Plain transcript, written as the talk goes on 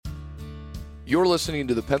You're listening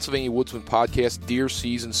to the Pennsylvania Woodsman Podcast Deer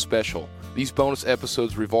Season Special. These bonus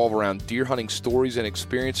episodes revolve around deer hunting stories and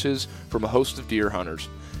experiences from a host of deer hunters.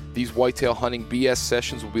 These whitetail hunting BS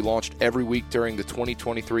sessions will be launched every week during the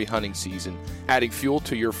 2023 hunting season, adding fuel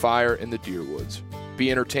to your fire in the deer woods.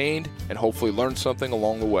 Be entertained and hopefully learn something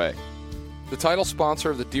along the way. The title sponsor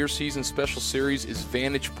of the Deer Season Special Series is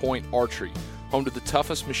Vantage Point Archery, home to the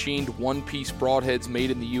toughest machined one-piece broadheads made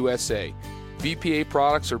in the USA. VPA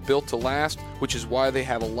products are built to last, which is why they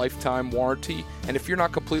have a lifetime warranty, and if you're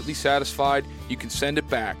not completely satisfied, you can send it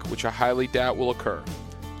back, which I highly doubt will occur.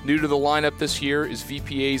 New to the lineup this year is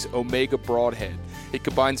VPA's Omega Broadhead. It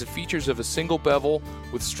combines the features of a single bevel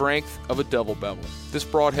with strength of a double bevel. This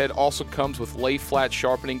broadhead also comes with lay flat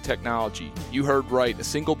sharpening technology. You heard right, a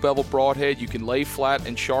single bevel broadhead you can lay flat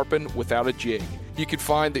and sharpen without a jig. You can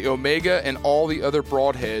find the Omega and all the other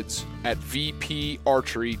broadheads at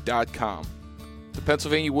vparchery.com. The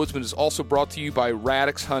Pennsylvania Woodsman is also brought to you by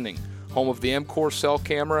Radix Hunting, home of the M-Core cell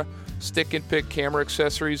camera, stick and pick camera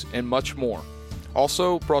accessories, and much more.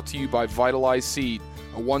 Also brought to you by Vitalize Seed,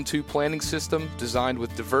 a 1-2 planting system designed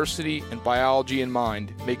with diversity and biology in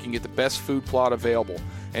mind, making it the best food plot available.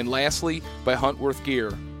 And lastly, by Huntworth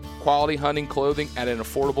Gear, quality hunting clothing at an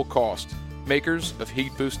affordable cost, makers of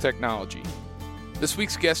Heat Boost technology. This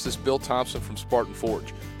week's guest is Bill Thompson from Spartan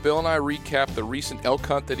Forge. Bill and I recap the recent elk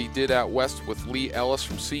hunt that he did out west with Lee Ellis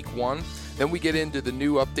from Seek One. Then we get into the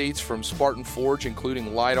new updates from Spartan Forge,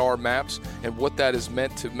 including LiDAR maps and what that has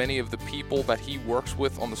meant to many of the people that he works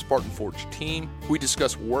with on the Spartan Forge team. We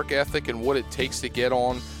discuss work ethic and what it takes to get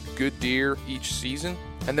on good deer each season.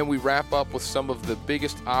 And then we wrap up with some of the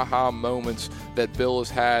biggest aha moments that Bill has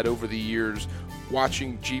had over the years,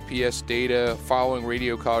 watching GPS data, following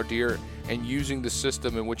radio collar deer, and using the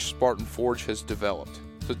system in which Spartan Forge has developed.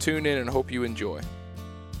 So tune in and hope you enjoy.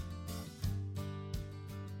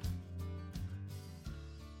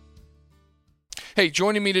 Hey,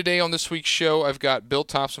 joining me today on this week's show, I've got Bill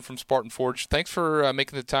Thompson from Spartan Forge. Thanks for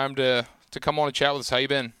making the time to come on and chat with us. How you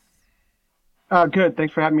been? Good.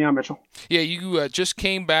 Thanks for having me on, Mitchell. Yeah, you just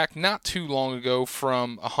came back not too long ago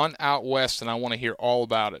from a hunt out west, and I want to hear all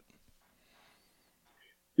about it.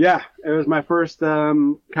 Yeah, it was my first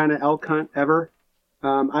kind of elk hunt ever.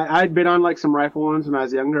 I'd been on like some rifle ones when I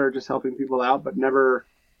was younger, just helping people out, but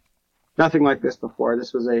nothing like this before.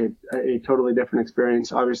 This was a totally different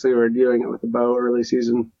experience. Obviously, we were doing it with a bow early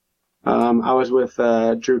season. I was with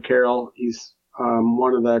Drew Carroll. He's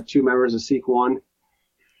one of the two members of Seek One.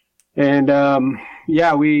 And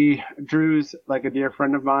Drew's like a dear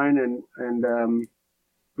friend of mine, and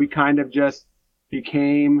we kind of just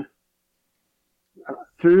became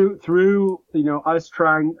through us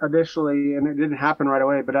trying initially, and it didn't happen right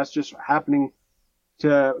away, but us just happening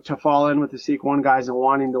to fall in with the Seek One guys and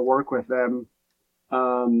wanting to work with them.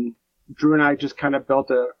 Drew and I just kind of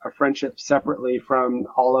built a friendship separately from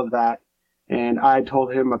all of that. And I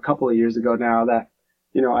told him a couple of years ago now that,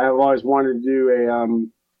 I've always wanted to do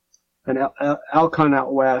an elk hunt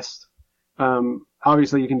out west.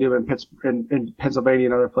 Obviously you can do it in Pennsylvania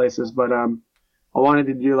and other places, but, I wanted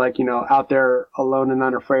to do out there alone and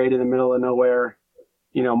unafraid in the middle of nowhere,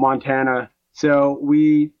 Montana. So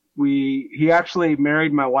he actually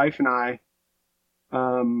married my wife and I,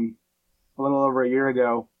 a little over a year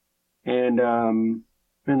ago, and in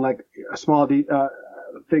like a small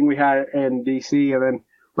thing we had in DC. And then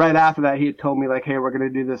right after that, he had told me like, hey, we're going to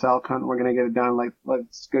do this elk hunt. We're going to get it done. Like,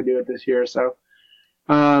 let's go do it this year. So,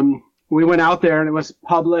 we went out there and it was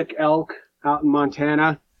public elk out in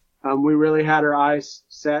Montana. We really had our eyes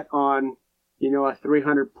set on, a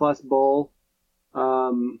 300 plus bull.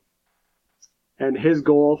 And his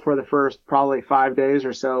goal for the first probably 5 days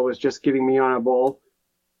or so was just getting me on a bull.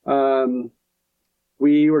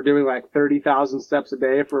 We were doing like 30,000 steps a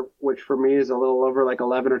day, which for me is a little over like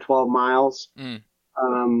 11 or 12 miles.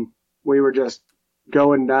 We were just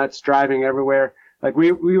going nuts, driving everywhere. Like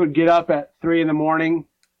we would get up at 3 a.m.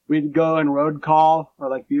 We'd go and road call or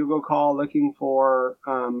like bugle call looking for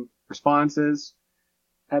responses.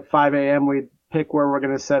 At 5 a.m. we'd pick where we're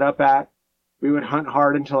going to set up at. We would hunt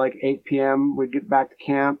hard until like 8 p.m. We'd get back to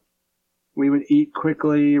camp. We would eat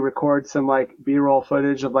quickly, record some like B-roll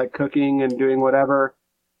footage of like cooking and doing whatever.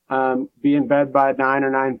 Be in bed by 9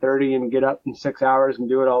 or 9:30 and get up in 6 hours and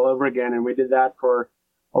do it all over again. And we did that for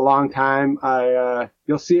a long time.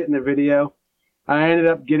 You'll see it in the video. I ended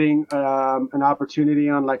up getting an opportunity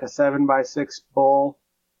on like a 7x6 bull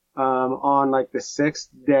on like the 6th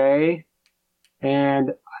day.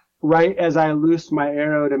 And right as I loosed my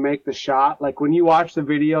arrow to make the shot, like when you watch the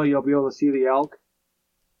video, you'll be able to see the elk.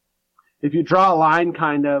 If you draw a line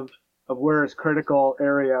kind of where his critical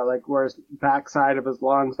area, like where his backside of his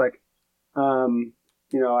lungs, like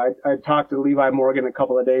I talked to Levi Morgan a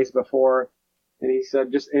couple of days before, and he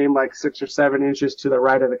said just aim like 6 or 7 inches to the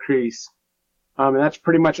right of the crease. And that's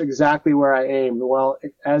pretty much exactly where I aimed. Well,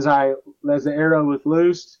 as the arrow was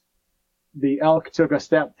loosed, the elk took a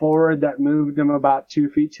step forward that moved him about 2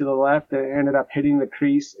 feet to the left and ended up hitting the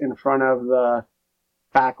crease in front of the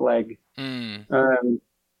back leg. And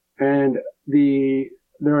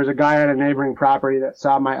there was a guy at a neighboring property that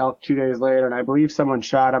saw my elk 2 days later, and I believe someone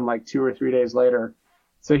shot him like 2 or 3 days later.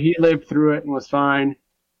 So he lived through it and was fine.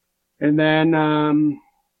 And then on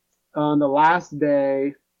the last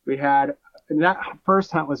day, and that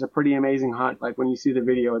first hunt was a pretty amazing hunt. Like when you see the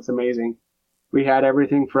video, it's amazing. We had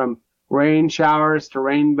everything from rain showers to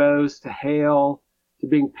rainbows to hail to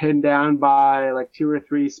being pinned down by like 2 or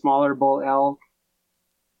 3 smaller bull elk,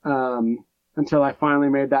 until I finally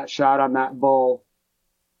made that shot on that bull.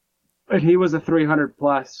 And he was a 300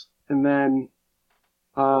 plus. And then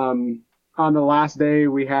on the last day,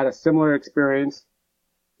 we had a similar experience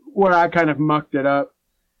where I kind of mucked it up,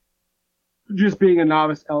 just being a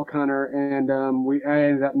novice elk hunter, and I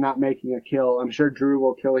ended up not making a kill. I'm sure Drew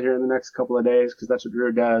will kill here in the next couple of days because that's what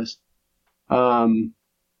Drew does.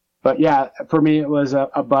 But yeah, for me it was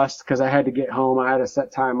a bust because I had to get home. I had a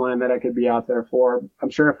set timeline that I could be out there for. I'm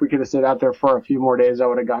sure if we could have stayed out there for a few more days, I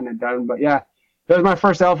would have gotten it done. But yeah, that was my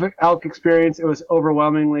first elk experience. It was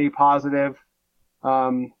overwhelmingly positive.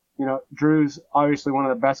 Drew's obviously one of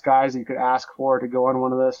the best guys you could ask for to go on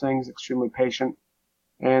one of those things. Extremely patient.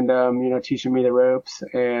 And, teaching me the ropes.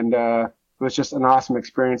 And it was just an awesome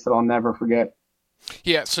experience that I'll never forget.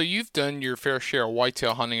 Yeah, so you've done your fair share of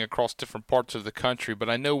whitetail hunting across different parts of the country,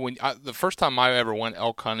 but I know the first time I ever went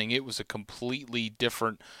elk hunting, it was a completely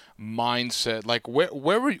different mindset. Like, what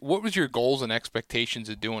was your goals and expectations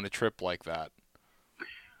of doing a trip like that?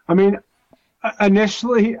 I mean,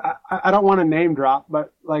 initially, I don't want to name drop,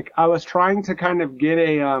 but like I was trying to kind of get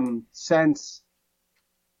a sense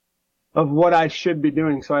of what I should be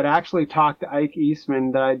doing. So I'd actually talked to Ike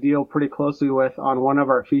Eastman that I deal pretty closely with on one of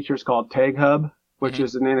our features called Tag Hub, which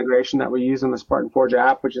is an integration that we use in the Spartan Forge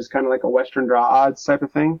app, which is kind of like a Western draw odds type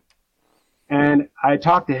of thing. And I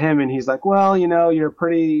talked to him and he's like, well, you're a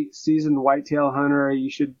pretty seasoned whitetail hunter.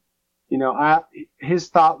 You should, his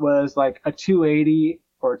thought was like a 280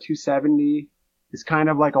 or a 270 is kind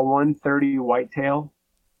of like a 130 whitetail.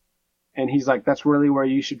 And he's like, that's really where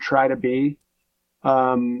you should try to be.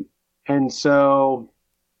 And so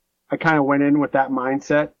I kind of went in with that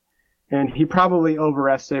mindset, and he probably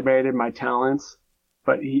overestimated my talents,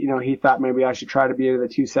 but he thought maybe I should try to be at the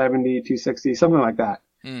 270, 260, something like that.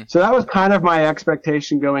 So that was kind of my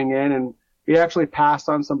expectation going in, and we actually passed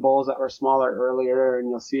on some bulls that were smaller earlier, and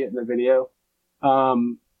you'll see it in the video.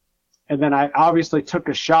 And then I obviously took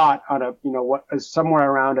a shot on what is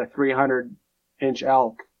somewhere around a 300-inch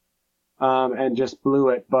elk, and just blew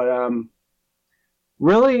it. But,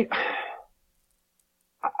 really,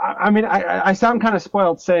 I sound kind of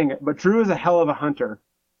spoiled saying it, but Drew is a hell of a hunter.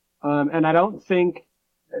 And I don't think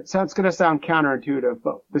it's going to sound counterintuitive,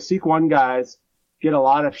 but the Seek One guys get a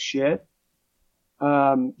lot of shit,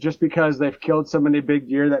 just because they've killed so many big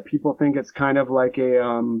deer that people think it's kind of like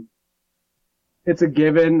it's a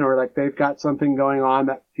given, or like they've got something going on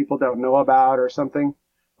that people don't know about or something.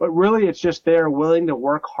 But really it's just they're willing to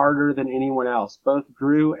work harder than anyone else, both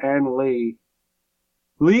Drew and Lee.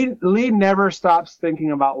 Lee never stops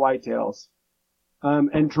thinking about whitetails.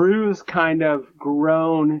 And Drew's kind of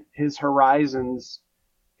grown his horizons,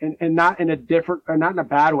 and not in a different, or not in a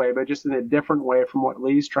bad way, but just in a different way from what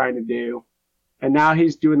Lee's trying to do. And now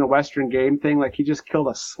he's doing the Western game thing. Like he just killed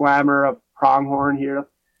a slammer of pronghorn here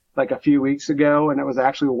like a few weeks ago, and it was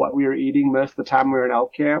actually what we were eating most of the time we were in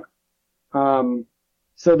elk camp.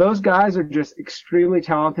 So those guys are just extremely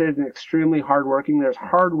talented and extremely hardworking. There's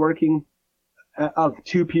hardworking of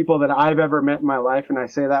 2 people that I've ever met in my life, and I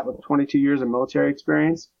say that with 22 years of military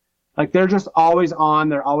experience. Like they're just always on,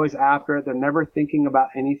 they're always after it, they're never thinking about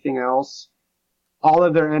anything else. All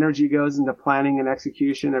of their energy goes into planning and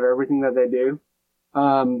execution of everything that they do.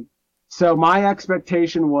 So my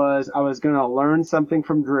expectation was I was going to learn something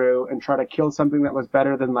from Drew and try to kill something that was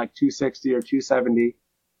better than like 260 or 270,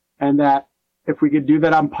 and that if we could do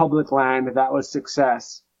that on public land, that was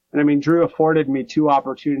success. And I mean, Drew afforded me 2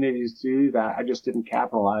 opportunities to do that. I just didn't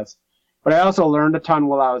capitalize. But I also learned a ton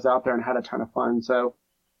while I was out there and had a ton of fun. So,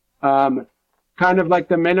 kind of like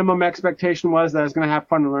the minimum expectation was that I was going to have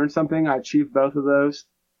fun and learn something. I achieved both of those.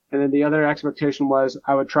 And then the other expectation was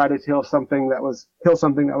I would try to kill something that was,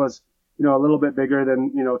 a little bit bigger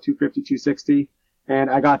than, 250, 260. And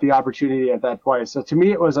I got the opportunity at that point. So to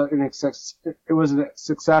me, it was a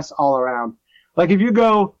success all around. Like if you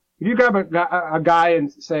grab a guy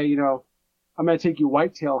and say, I'm going to take you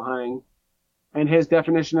whitetail hunting. And his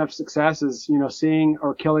definition of success is, seeing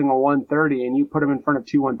or killing a 130, and you put him in front of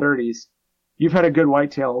two 130s. You've had a good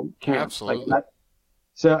whitetail camp. Absolutely. Like that.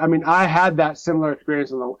 So, I mean, I had that similar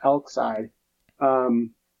experience on the elk side.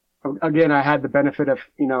 Again, I had the benefit of,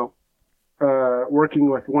 working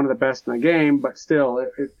with one of the best in the game, but still,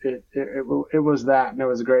 it was that, and it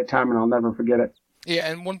was a great time, and I'll never forget it.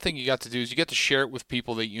 Yeah, and one thing you got to do is you get to share it with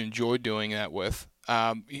people that you enjoy doing that with.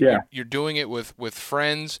 You're doing it with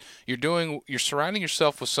friends. You're surrounding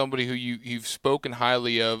yourself with somebody who you've spoken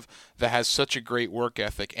highly of that has such a great work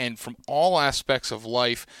ethic, and from all aspects of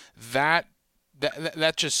life, that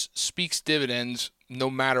just speaks dividends no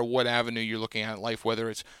matter what avenue you're looking at in life, whether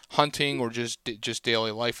it's hunting or just daily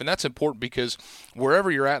life. And that's important because wherever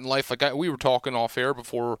you're at in life, like we were talking off air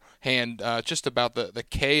beforehand, just about the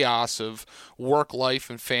chaos of work life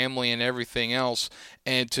and family and everything else.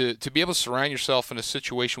 And to be able to surround yourself in a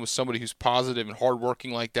situation with somebody who's positive and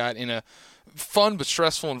hardworking like that in a fun but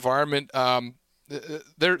stressful environment,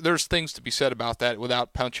 there's things to be said about that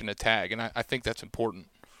without punching a tag. And I think that's important.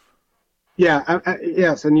 Yeah,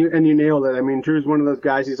 yes, and you nailed it. I mean, Drew's one of those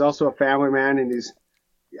guys. He's also a family man,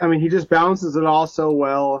 and he just balances it all so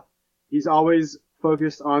well. He's always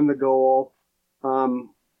focused on the goal.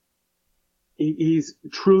 He's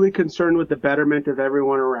truly concerned with the betterment of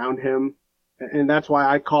everyone around him, and that's why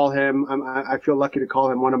I call him. I feel lucky to call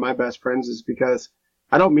him one of my best friends, is because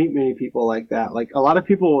I don't meet many people like that. Like, a lot of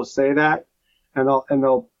people will say that, and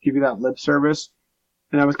they'll give you that lip service.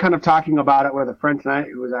 And I was kind of talking about it with a friend tonight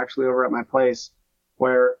who was actually over at my place,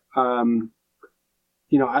 where, I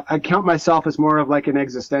count myself as more of like an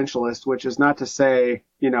existentialist, which is not to say,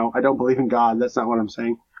 I don't believe in God. That's not what I'm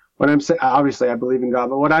saying. What I'm saying, obviously I believe in God,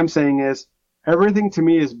 but what I'm saying is everything to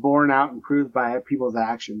me is borne out and proved by people's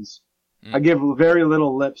actions. I give very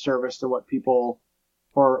little lip service to what people,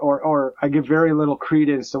 or I give very little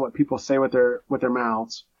credence to what people say with their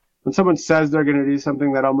mouths. When someone says they're going to do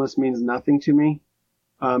something, that almost means nothing to me.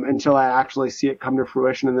 Until I actually see it come to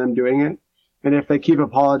fruition and them doing it. And if they keep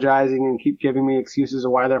apologizing and keep giving me excuses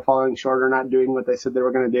of why they're falling short or not doing what they said they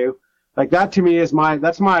were going to do, like, that to me is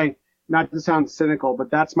that's my, not to sound cynical,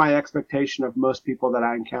 but that's my expectation of most people that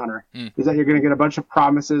I encounter, is that you're going to get a bunch of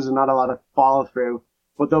promises and not a lot of follow through,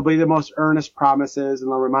 but they'll be the most earnest promises,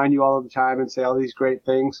 and they'll remind you all of the time and say all these great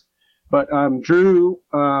things. But Drew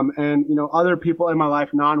and other people in my life,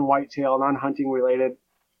 non-whitetail, non-hunting related,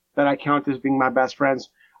 that I count as being my best friends,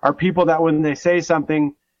 are people that when they say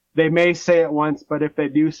something, they may say it once, but if they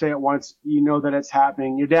do say it once, you know that it's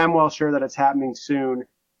happening. You're damn well sure that it's happening soon,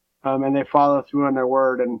 and they follow through on their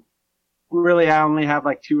word. And really, I only have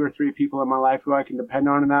like 2 or 3 people in my life who I can depend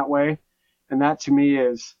on in that way, and that to me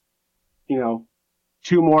is,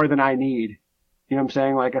 2 more than I need. You know what I'm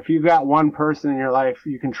saying? Like, if you've got one person in your life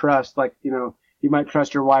you can trust, like, you might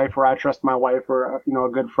trust your wife, or I trust my wife, or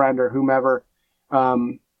a good friend or whomever.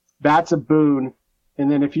 That's a boon.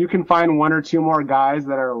 And then if you can find 1 or 2 more guys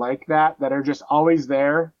that are like that are just always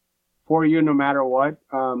there for you no matter what,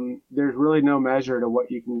 there's really no measure to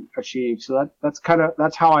what you can achieve. So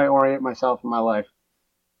that's how I orient myself in my life.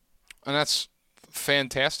 And that's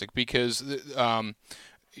fantastic, because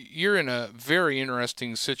you're in a very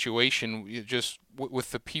interesting situation just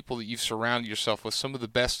with the people that you've surrounded yourself with, some of the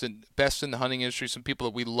best in the hunting industry, some people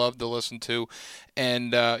that we love to listen to,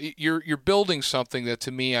 and you're building something that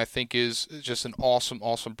to me I think is just an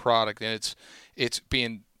awesome product, and it's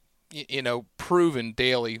being proven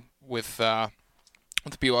daily with the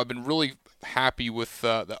people. I've been really happy with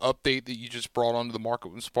the update that you just brought onto the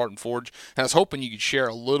market with Spartan Forge, and I was hoping you could share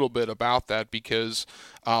a little bit about that, because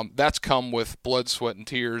that's come with blood, sweat, and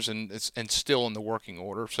tears, and it's still in the working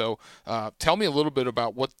order. So tell me a little bit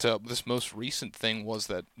about what this most recent thing was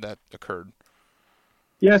that occurred.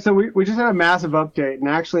 Yeah, so we just had a massive update, and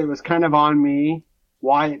actually it was kind of on me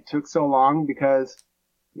why it took so long, because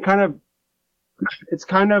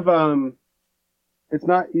it's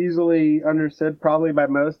not easily understood probably by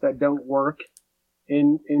most that don't work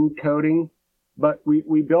in coding, but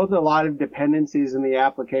we built a lot of dependencies in the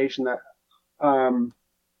application that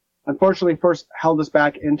unfortunately first held us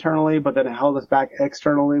back internally, but then it held us back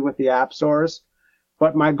externally with the app stores.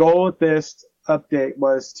 But my goal with this update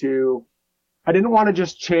was I didn't want to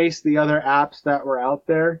just chase the other apps that were out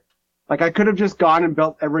there. Like, I could have just gone and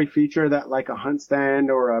built every feature that like a Hunt Stand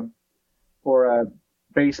or a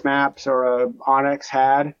Base Maps or a Onyx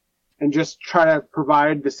had, and just try to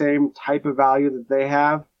provide the same type of value that they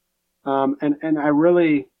have. And I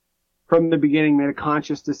really, from the beginning, made a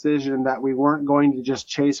conscious decision that we weren't going to just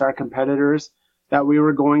chase our competitors, that we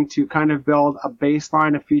were going to kind of build a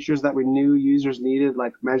baseline of features that we knew users needed,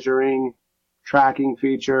 like measuring, tracking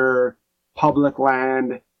feature, public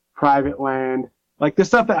land, private land, like the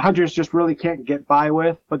stuff that hunters just really can't get by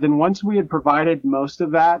with. But then once we had provided most of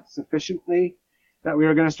that sufficiently, that we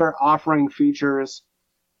were going to start offering features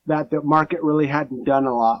that the market really hadn't done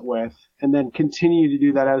a lot with, and then continue to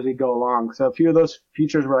do that as we go along. So a few of those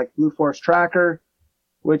features were like Blue Force Tracker,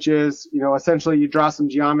 which is, essentially you draw some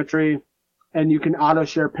geometry and you can auto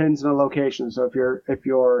share pins in a location. So if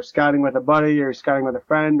you're scouting with a buddy, or scouting with a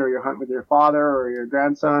friend, or you're hunting with your father or your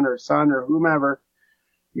grandson or son or whomever,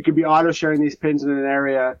 you could be auto sharing these pins in an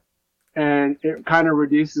area, and it kind of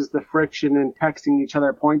reduces the friction in texting each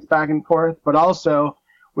other points back and forth. But also,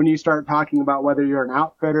 when you start talking about whether you're an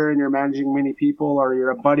outfitter and you're managing many people, or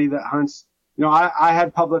you're a buddy that hunts, I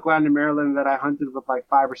had public land in Maryland that I hunted with like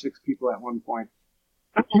 5 or 6 people at one point.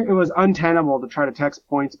 It was untenable to try to text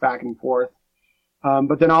points back and forth.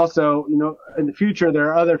 But then also, in the future, there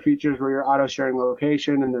are other features where you're auto sharing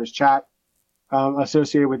location, and there's chat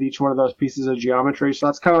associated with each one of those pieces of geometry. So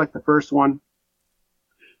that's kind of like the first one.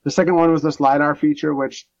 The second one was this LiDAR feature,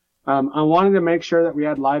 which I wanted to make sure that we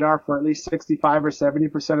had LiDAR for at least 65 or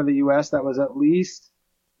 70% of the U.S. that was at least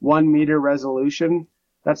 1 meter resolution.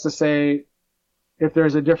 That's to say, if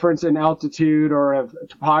there's a difference in altitude or of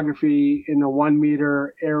topography in a 1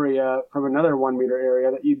 meter area from another 1 meter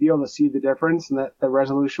area, that you'd be able to see the difference and that the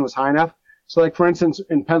resolution was high enough. So like, for instance,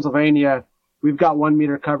 in Pennsylvania, we've got 1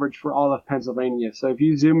 meter coverage for all of Pennsylvania. So if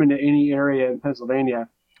you zoom into any area in Pennsylvania,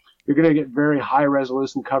 you're going to get very high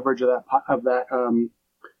resolution coverage of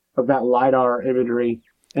that LiDAR imagery.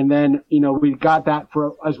 And then, we got that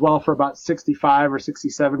as well for about 65 or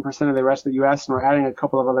 67% of the rest of the U.S. And we're adding a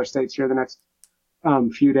couple of other states here the next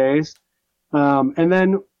few days. And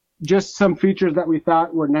then just some features that we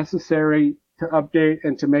thought were necessary to update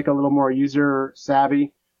and to make a little more user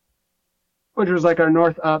savvy, which was like our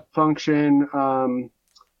north up function.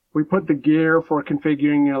 We put the gear for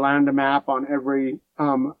configuring your land map on every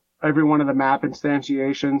one of the map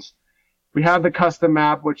instantiations. We have the custom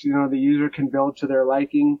map, which, the user can build to their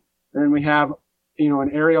liking. And then we have,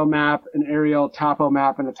 an aerial map, an aerial topo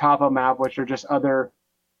map, and a topo map, which are just other,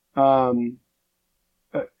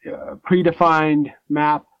 predefined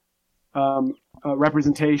map,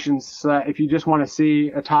 representations. So that if you just want to see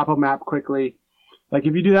a topo map quickly, like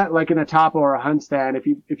if you do that, like in a topo or a hunt stand, if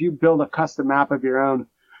you build a custom map of your own,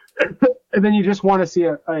 and then you just want to see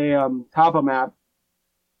a topo map,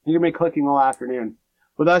 you can be clicking all afternoon.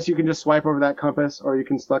 With us, you can just swipe over that compass, or you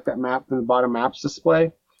can select that map from the bottom maps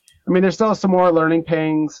display. I mean, there's still some more learning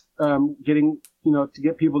pains, to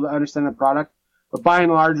get people to understand the product. But by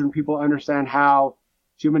and large, when people understand how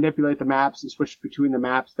to manipulate the maps and switch between the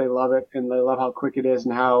maps, they love it, and they love how quick it is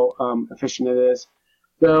and how efficient it is.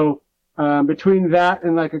 So between that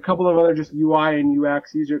and like a couple of other just UI and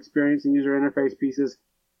UX, user experience and user interface pieces,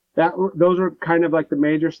 those are kind of like the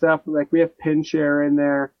major stuff. Like we have pin share in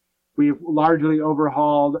there. We've largely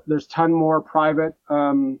overhauled. There's a ton more private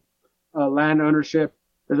land ownership.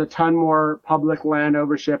 There's a ton more public land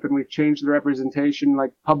ownership, and we've changed the representation.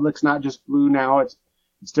 Like public's not just blue now; it's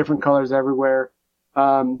different colors everywhere.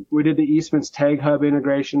 We did the Eastman's Tag Hub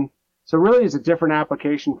integration, so really it's a different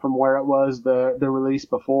application from where it was the release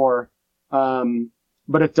before,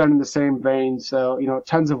 but it's done in the same vein. So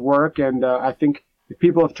tons of work, and I think if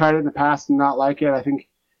people have tried it in the past and not like it, I think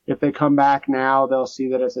if they come back now, they'll see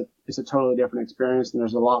that it's a totally different experience, and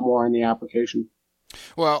there's a lot more in the application.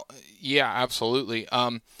 Well, yeah, absolutely.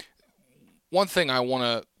 One thing I want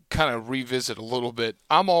to kind of revisit a little bit.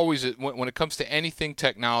 I'm always, when it comes to anything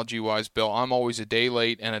technology-wise, Bill, I'm always a day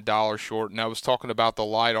late and a dollar short. And I was talking about the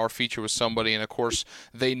LiDAR feature with somebody, and of course,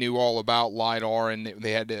 they knew all about LiDAR, and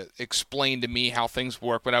they had to explain to me how things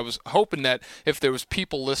work. But I was hoping that if there was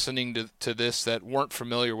people listening to this that weren't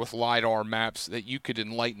familiar with LiDAR maps, that you could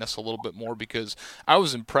enlighten us a little bit more, because I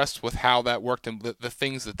was impressed with how that worked and the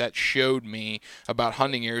things that showed me about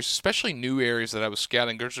hunting areas, especially new areas that I was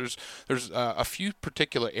scouting. There's a few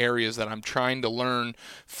particular areas that I'm trying to learn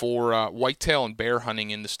for whitetail and bear hunting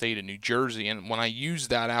in the state of New Jersey, and when I used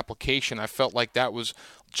that application, I felt like that was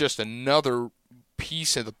just another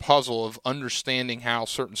piece of the puzzle of understanding how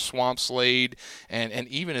certain swamps laid, and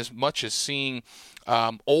even as much as seeing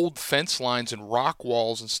old fence lines and rock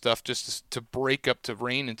walls and stuff just to break up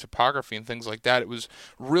terrain and topography and things like that. It was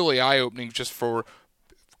really eye-opening just for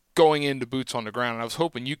going into boots on the ground, and I was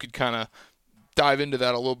hoping you could kind of dive into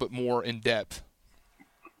that a little bit more in depth.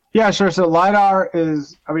 Yeah, sure. So LiDAR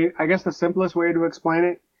is, I guess the simplest way to explain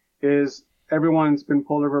it is everyone's been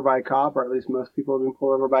pulled over by a cop, or at least most people have been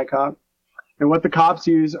pulled over by a cop. And what the cops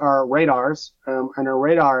use are radars, and a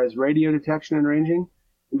radar is radio detection and ranging.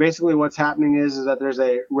 And basically what's happening is that there's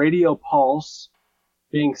a radio pulse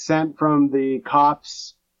being sent from the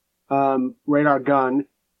cop's radar gun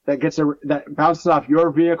that bounces off your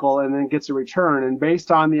vehicle and then gets a return. And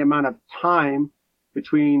based on the amount of time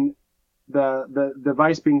between the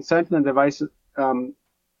device being sent and the device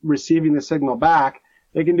receiving the signal back,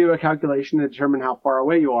 they can do a calculation to determine how far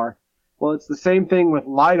away you are. Well, it's the same thing with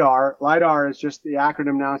LiDAR. LiDAR is just the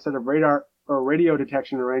acronym now. Instead of radar or radio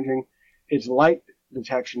detection and ranging, it's light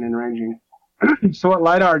detection and ranging. So what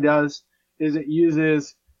LiDAR does is it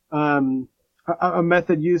uses a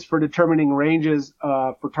method used for determining ranges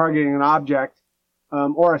for targeting an object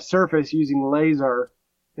or a surface using laser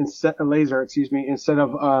instead of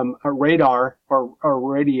a radar or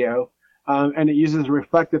radio. And it uses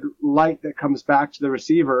reflected light that comes back to the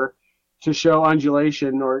receiver to show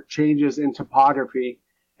undulation or changes in topography.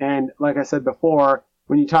 And like I said before,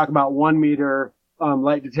 when you talk about 1 meter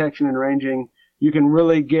light detection and ranging, you can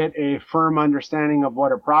really get a firm understanding of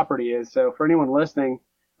what a property is. So for anyone listening,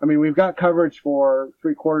 I mean, we've got coverage for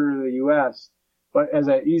 3/4 of the U.S., but as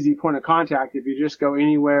an easy point of contact, if you just go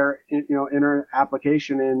anywhere, enter an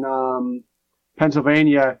application in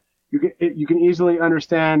Pennsylvania, you can easily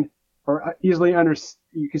understand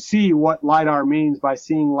you can see what LiDAR means by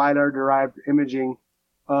seeing LiDAR-derived imaging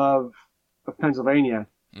of Pennsylvania.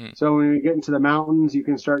 So when you get into the mountains, you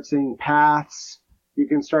can start seeing paths. You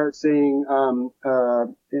can start seeing,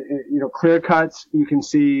 clear cuts. You can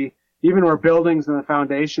see even where buildings and the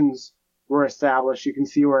foundations were established. You can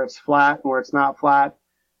see where it's flat and where it's not flat.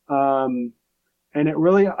 And it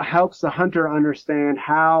really helps the hunter understand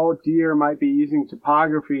how deer might be using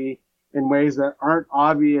topography in ways that aren't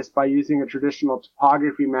obvious by using a traditional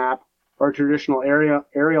topography map or a traditional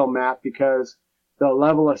aerial map, because the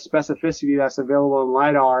level of specificity that's available in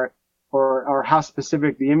LiDAR or how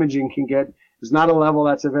specific the imaging can get is not a level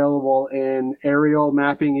that's available in aerial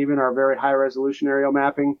mapping, even our very high resolution aerial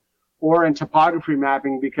mapping, or in topography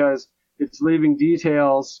mapping, because it's leaving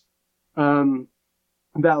details that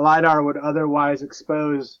LiDAR would otherwise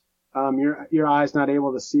expose your eyes not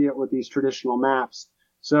able to see it with these traditional maps.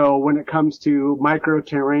 So when it comes to micro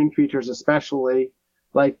terrain features, especially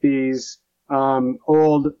like these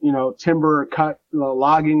old, timber cut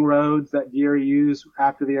logging roads that deer use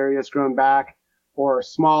after the area is grown back, or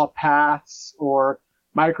small paths, or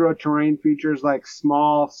micro terrain features like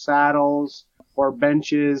small saddles or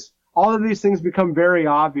benches, all of these things become very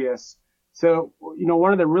obvious. So,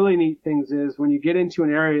 one of the really neat things is when you get into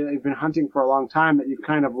an area that you've been hunting for a long time that you've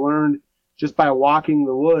kind of learned just by walking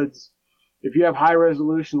the woods, if you have high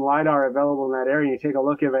resolution LiDAR available in that area and you take a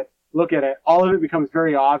look at it, all of it becomes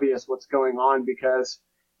very obvious what's going on, because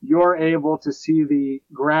you're able to see the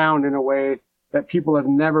ground in a way that people have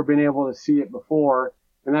never been able to see it before.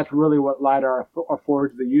 And that's really what LiDAR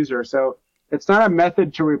affords the user. So it's not a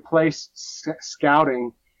method to replace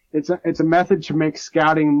scouting. It's a method to make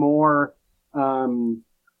scouting more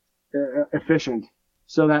efficient,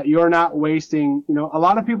 so that you're not wasting, a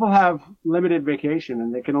lot of people have limited vacation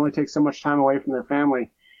and they can only take so much time away from their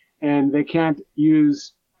family, and they can't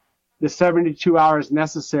use the 72 hours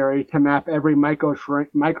necessary to map every micro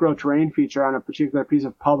terrain feature on a particular piece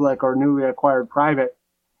of public or newly acquired private.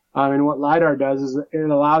 And what LiDAR does is it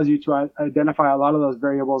allows you to identify a lot of those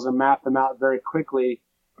variables and map them out very quickly,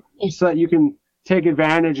 so that you can take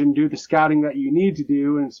advantage and do the scouting that you need to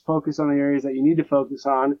do and focus on the areas that you need to focus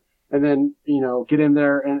on, and then, get in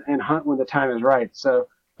there and hunt when the time is right. So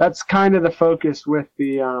that's kind of the focus with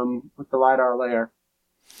the LiDAR layer.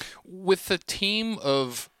 With the team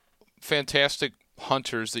of fantastic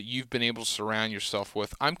hunters that you've been able to surround yourself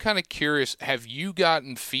with, I'm kind of curious, have you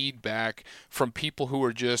gotten feedback from people who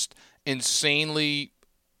are just insanely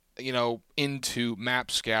into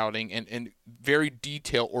map scouting and very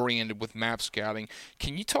detail oriented with map scouting?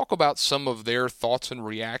 Can you talk about some of their thoughts and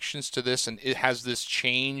reactions to this? And has this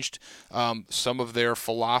changed some of their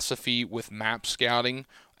philosophy with map scouting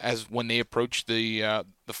as when they approach the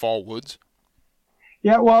fall woods?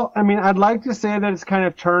 Yeah, well, I mean, I'd like to say that it's kind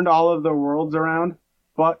of turned all of the worlds around,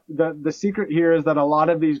 but the secret here is that a lot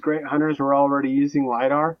of these great hunters were already using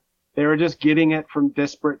LiDAR. They were just getting it from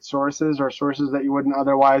disparate sources, or sources that you wouldn't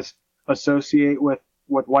otherwise associate with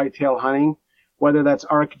whitetail hunting, whether that's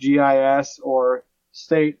ArcGIS or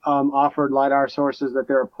state offered LiDAR sources that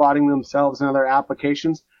they're plotting themselves in other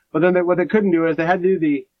applications. But then what they couldn't do is they had to do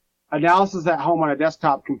the analysis at home on a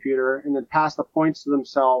desktop computer and then pass the points to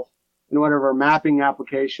themselves in whatever mapping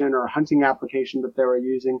application or hunting application that they were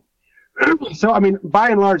using. So, I mean, by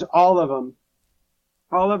and large, all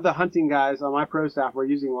of the hunting guys on my pro staff were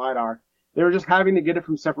using LiDAR. They were just having to get it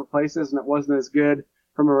from separate places, and it wasn't as good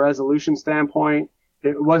from a resolution standpoint.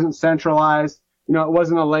 It wasn't centralized. It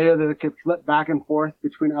wasn't a layer that it could flip back and forth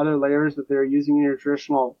between other layers that they're using in your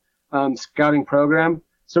traditional scouting program.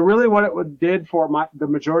 So really what it did for the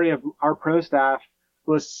majority of our pro staff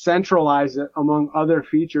was centralize it among other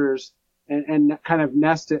features and kind of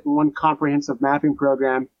nest it in one comprehensive mapping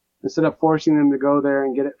program instead of forcing them to go there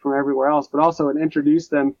and get it from everywhere else, but also it introduced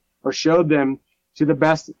them or showed them to the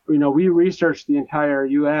best. We researched the entire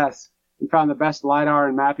U.S. and found the best LiDAR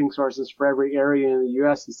and mapping sources for every area in the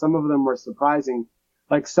U.S. And some of them were surprising.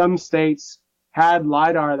 Like some states had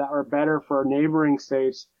LiDAR that were better for neighboring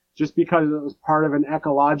states just because it was part of an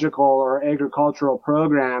ecological or agricultural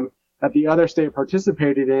program that the other state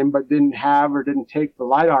participated in but didn't have or didn't take the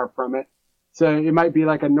LiDAR from it. So it might be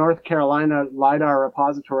like a North Carolina LiDAR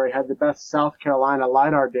repository had the best South Carolina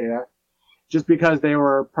LiDAR data just because they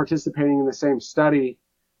were participating in the same study.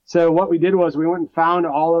 So what we did was we went and found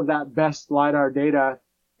all of that best LiDAR data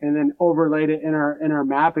and then overlaid it in our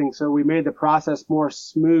mapping. So we made the process more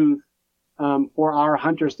smooth for our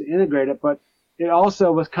hunters to integrate it. But it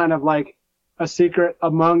also was kind of like a secret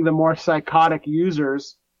among the more psychotic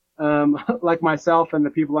users, like myself and the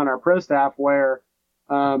people on our pro staff, where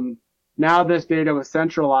now this data was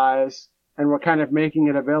centralized and we're kind of making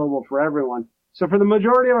it available for everyone. So for the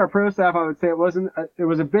majority of our pro staff, I would say it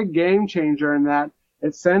was a big game changer in that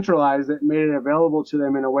it centralized it, made it available to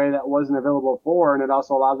them in a way that wasn't available before, and it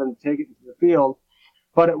also allowed them to take it into the field.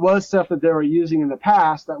 But it was stuff that they were using in the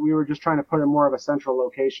past that we were just trying to put in more of a central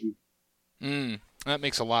location. That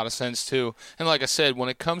makes a lot of sense too. And like I said, when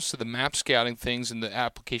it comes to the map scouting things and the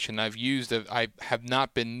application I've used, I have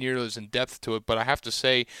not been nearly as in depth to it. But I have to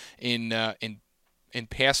say, in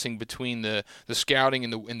passing between the scouting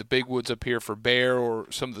in the big woods up here for bear or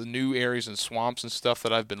some of the new areas and swamps and stuff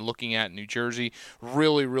that I've been looking at in New Jersey,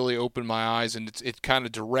 really, really opened my eyes, and it kind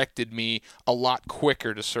of directed me a lot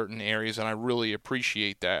quicker to certain areas, and I really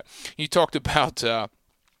appreciate that. You talked about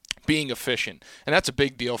being efficient, and that's a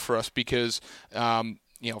big deal for us because,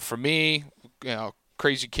 for me,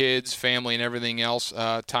 crazy kids, family, and everything else,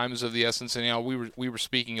 time is of the essence. And we were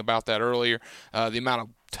speaking about that earlier. The amount of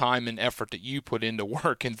time and effort that you put into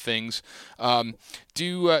work and things. Do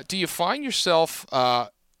you find yourself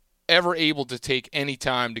ever able to take any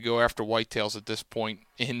time to go after whitetails at this point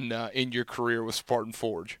in your career with Spartan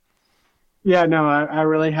Forge? Yeah, no, I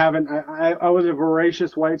really haven't. I was a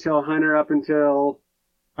voracious whitetail hunter up until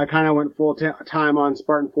I kind of went full time on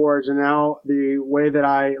Spartan Forge, and now the way that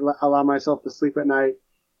I allow myself to sleep at night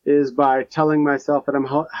is by telling myself that I'm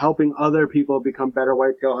helping other people become better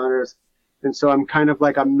whitetail hunters. And so I'm kind of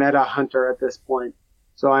like a meta hunter at this point.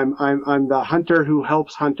 So I'm the hunter who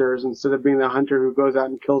helps hunters instead of being the hunter who goes out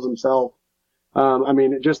and kills himself.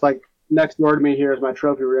 Just like next door to me here is my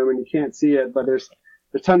trophy room, and you can't see it, but there's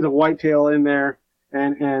tons of whitetail in there,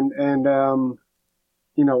 and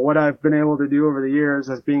what I've been able to do over the years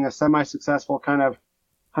as being a semi-successful kind of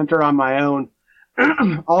hunter on my own.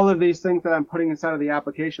 All of these things that I'm putting inside of the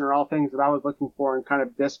application are all things that I was looking for in kind of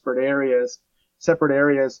separate areas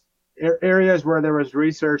where there was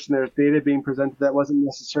research and there's data being presented that wasn't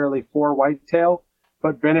necessarily for whitetail,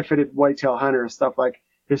 but benefited whitetail hunters. Stuff like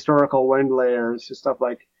historical wind layers, stuff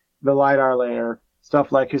like the LiDAR layer,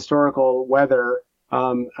 stuff like historical weather,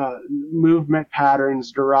 movement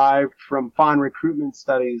patterns derived from fawn recruitment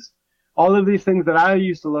studies. All of these things that I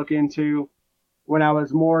used to look into when I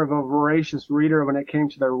was more of a voracious reader when it came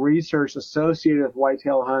to the research associated with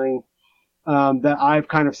whitetail hunting, that I've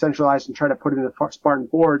kind of centralized and tried to put into Spartan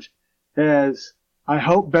Forge, is I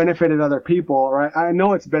hope benefited other people, right? I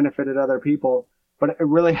know it's benefited other people, but it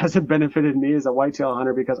really hasn't benefited me as a whitetail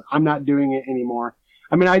hunter because I'm not doing it anymore.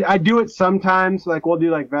 I mean, I do it sometimes, like we'll do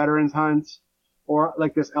like veterans hunts or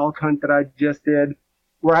like this elk hunt that I just did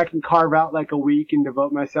where I can carve out like a week and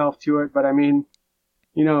devote myself to it. But I mean,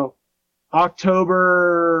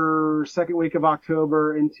 October, second week of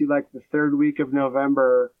October into like the third week of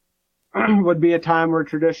November would be a time where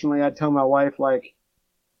traditionally I'd tell my wife, like,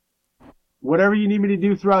 whatever you need me to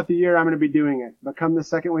do throughout the year, I'm going to be doing it. But come the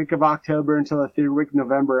second week of October until the third week of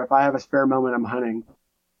November, if I have a spare moment, I'm hunting.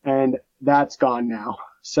 And that's gone now.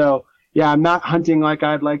 So, yeah, I'm not hunting like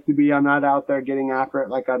I'd like to be. I'm not out there getting after it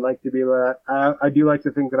like I'd like to be. But I do like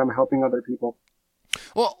to think that I'm helping other people.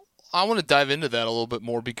 Well, I want to dive into that a little bit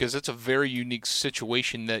more because it's a very unique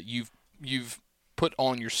situation that you've put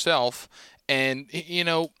on yourself. And,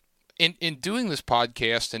 in doing this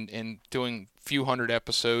podcast and doing few hundred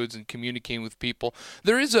episodes and communicating with people.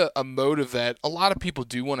 There is a motive that a lot of people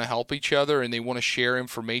do want to help each other and they want to share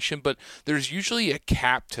information, but there's usually a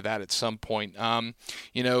cap to that at some point.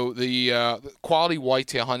 The quality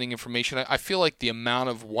whitetail hunting information, I feel like the amount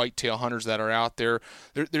of whitetail hunters that are out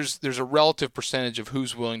there's a relative percentage of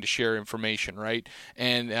who's willing to share information, right?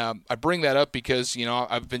 And I bring that up because,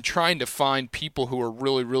 I've been trying to find people who are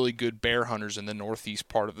really, really good bear hunters in the northeast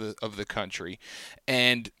part of the country.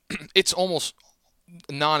 And it's almost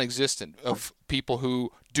non-existent of people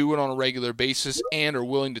who do it on a regular basis and are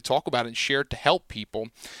willing to talk about it and share it to help people.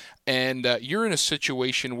 And you're in a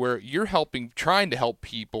situation where you're trying to help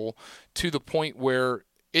people to the point where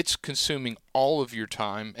it's consuming all of your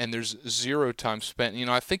time and there's zero time spent.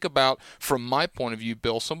 I think about, from my point of view,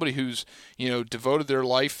 Bill, somebody who's, devoted their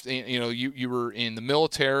life, you were in the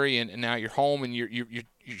military and now you're home and you're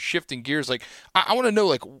shifting gears. Like, I want to know,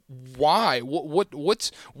 like, why, what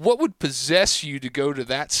would possess you to go to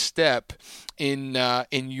that step in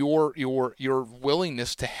your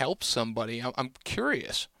willingness to help somebody? I'm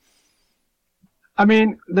curious. I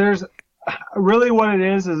mean, there's really what it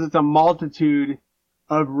is it's a multitude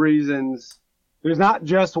of reasons. There's not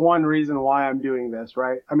just one reason why I'm doing this,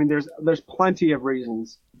 right? I mean, there's plenty of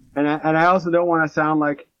reasons, and I also don't want to sound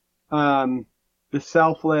like the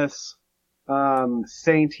selfless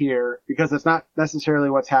saint here, because it's not necessarily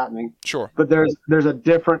what's happening. Sure. But there's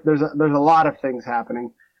a lot of things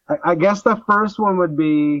happening. I guess the first one would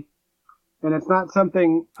be, and it's not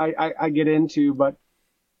something I get into, but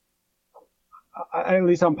at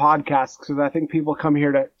least on podcasts, because I think people come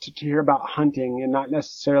here to hear about hunting and not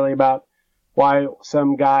necessarily about why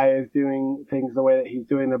some guy is doing things the way that he's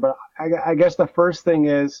doing them. But I guess the first thing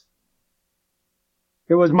is,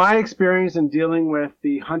 it was my experience in dealing with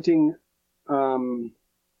the hunting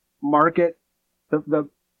market, the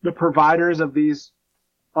providers of these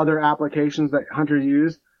other applications that hunters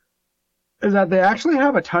use, is that they actually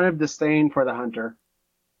have a ton of disdain for the hunter.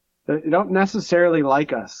 They don't necessarily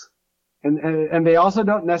like us. And they also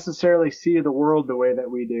don't necessarily see the world the way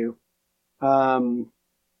that we do. And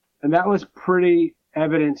that was pretty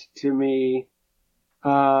evident to me,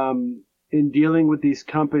 in dealing with these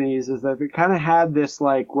companies, is that they kind of had this,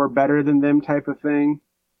 like, we're better than them type of thing.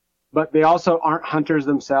 But they also aren't hunters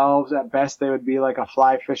themselves. At best, they would be like a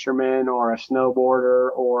fly fisherman or a snowboarder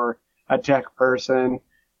or a tech person.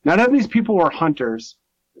 None of these people were hunters.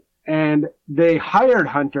 And they hired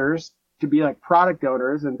hunters to be like product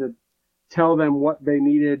owners and to tell them what they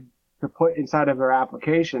needed to put inside of their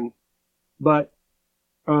application. But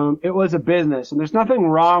it was a business, and there's nothing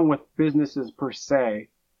wrong with businesses per se,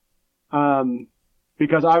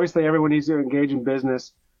 because obviously everyone needs to engage in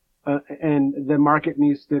business, and the market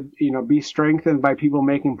needs to be strengthened by people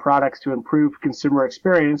making products to improve consumer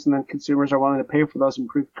experience, and then consumers are willing to pay for those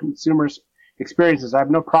improved consumers experiences. I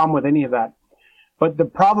have no problem with any of that. But the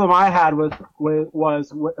problem I had was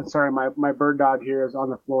sorry, my bird dog here is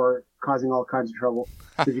on the floor causing all kinds of trouble.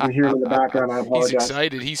 If you can hear him in the background, I apologize. He's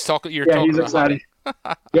excited. He's talking. He's excited.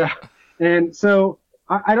 Yeah. And so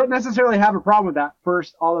I don't necessarily have a problem with that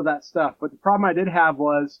all of that stuff. But the problem I did have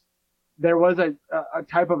was there was a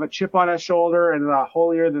type of a chip on his shoulder and a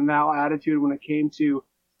holier than thou attitude when it came to,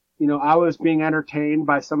 I was being entertained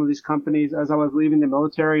by some of these companies as I was leaving the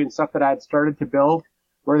military and stuff that I had started to build,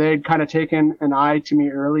 where they had kind of taken an eye to me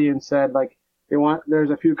early and said, like,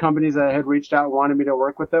 there's a few companies that had reached out and wanted me to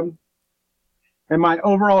work with them. And my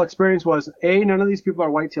overall experience was, A, none of these people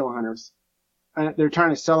are whitetail hunters. They're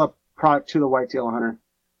trying to sell a product to the whitetail hunter.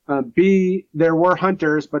 B, there were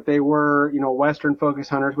hunters, but they were, Western focused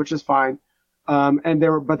hunters, which is fine. But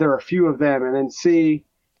there were a few of them. And then C,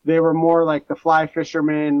 they were more like the fly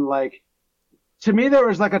fishermen. Like, to me, there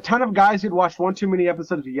was like a ton of guys who'd watched one too many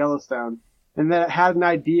episodes of Yellowstone and that had an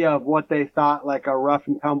idea of what they thought like a rough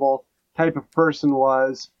and tumble type of person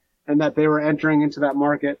was, and that they were entering into that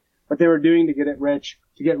market, what they were doing to get rich.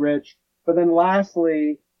 But then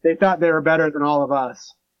lastly, they thought they were better than all of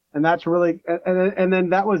us. And that's really, and then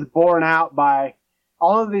that was borne out by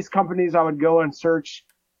all of these companies. I would go and search,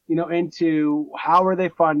 into how are they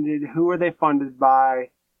funded? Who are they funded by?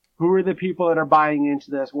 Who are the people that are buying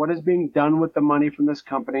into this? What is being done with the money from this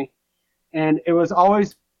company? And it was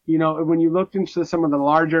always, when you looked into some of the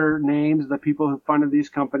larger names, the people who funded these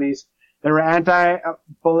companies, there were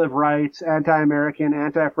anti-Bill of Rights, anti-American,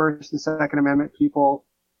 anti-First and Second Amendment people,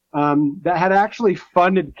 that had actually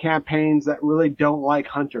funded campaigns that really don't like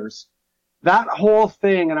hunters. That whole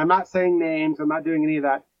thing, and I'm not saying names, I'm not doing any of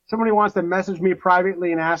that. Somebody wants to message me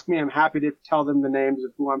privately and ask me, I'm happy to tell them the names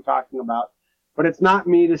of who I'm talking about. But it's not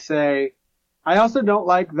me to say. I also don't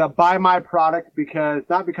like the buy my product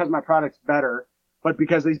not because my product's better, but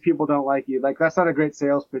because these people don't like you. Like, that's not a great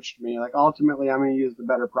sales pitch to me. Like, ultimately, I'm going to use the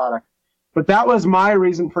better product. But that was my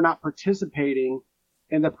reason for not participating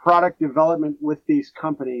in the product development with these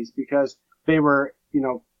companies, because they were,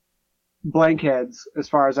 blank heads as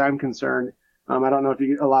far as I'm concerned. I don't know if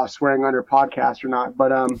you allow swearing on your podcast or not,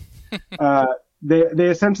 but they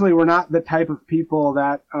essentially were not the type of people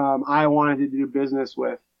that I wanted to do business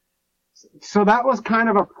with. So that was kind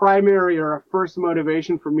of a primary or a first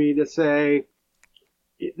motivation for me to say,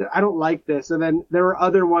 I don't like this. And then there were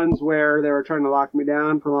other ones where they were trying to lock me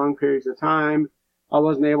down for long periods of time. I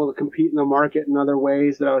wasn't able to compete in the market in other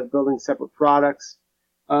ways, that I was building separate products.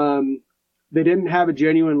 They didn't have a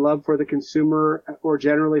genuine love for the consumer or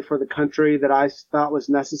generally for the country that I thought was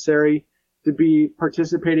necessary to be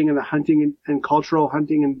participating in the hunting and cultural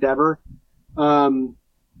hunting endeavor. And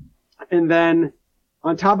then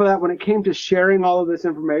on top of that, when it came to sharing all of this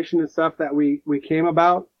information and stuff that we came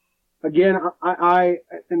about, again, I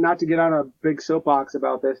and not to get on a big soapbox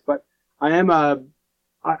about this, but I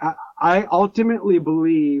ultimately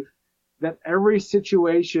believe that every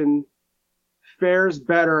situation fares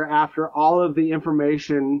better after all of the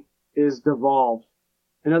information is devolved.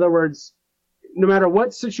 In other words, no matter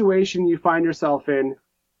what situation you find yourself in,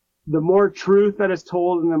 the more truth that is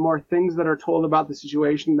told and the more things that are told about the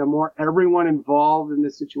situation, the more everyone involved in the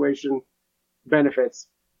situation benefits.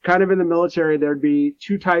 Kind of in the military, there'd be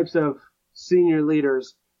two types of senior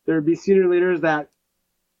leaders. There'd be senior leaders that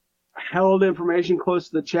held information close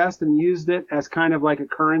to the chest and used it as kind of like a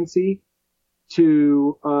currency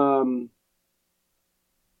to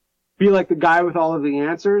be like the guy with all of the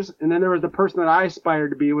answers. And then there was the person that I aspired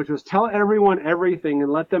to be, which was tell everyone everything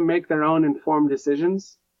and let them make their own informed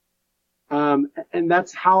decisions. And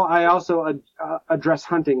that's how I also address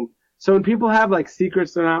hunting. So when people have like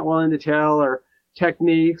secrets they're not willing to tell, or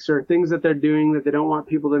techniques or things that they're doing that they don't want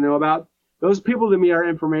people to know about, those people to me are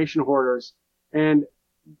information hoarders. And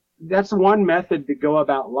that's one method to go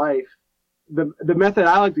about life. The method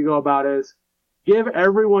I like to go about is give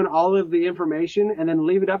everyone all of the information and then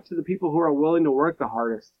leave it up to the people who are willing to work the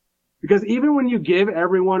hardest. Because even when you give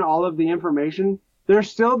everyone all of the information, they're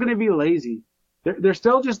still going to be lazy. They're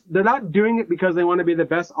still they're not doing it because they want to be the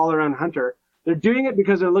best all-around hunter. They're doing it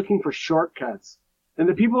because they're looking for shortcuts. And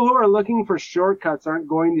the people who are looking for shortcuts aren't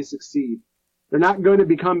going to succeed. They're not going to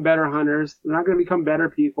become better hunters. They're not going to become better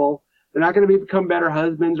people. They're not going to become better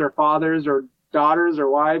husbands or fathers or daughters or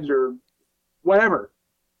wives or whatever.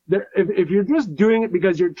 If you're just doing it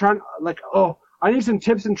because you're trying, like, oh, I need some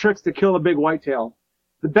tips and tricks to kill a big whitetail.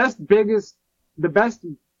 The best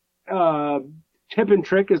tip and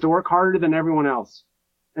trick is to work harder than everyone else,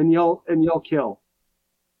 and you'll kill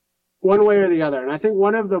one way or the other. And I think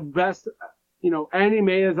one of the best, Andy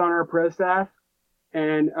May is on our pro staff,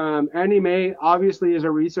 and Andy May obviously is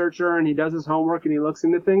a researcher and he does his homework and he looks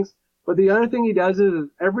into things. But the other thing he does is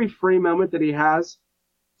every free moment that he has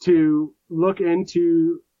to look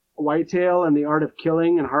into whitetail and the art of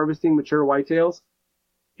killing and harvesting mature whitetails,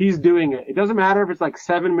 he's doing it. It doesn't matter if it's like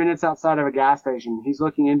 7 minutes outside of a gas station. He's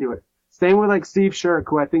looking into it. Same with like Steve Shirk,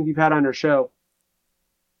 who I think you've had on your show.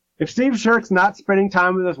 If Steve Shirk's not spending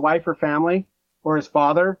time with his wife or family or his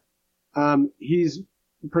father, he's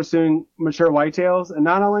pursuing mature whitetails. And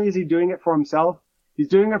not only is he doing it for himself, he's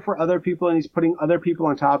doing it for other people, and he's putting other people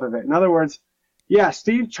on top of it. In other words, yeah,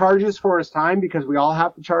 Steve charges for his time because we all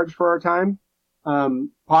have to charge for our time.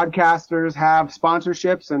 Podcasters have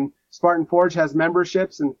sponsorships, and Spartan Forge has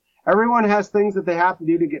memberships, and everyone has things that they have to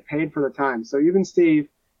do to get paid for their time. So even Steve,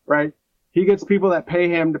 right, he gets people that pay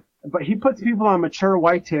him, but he puts people on mature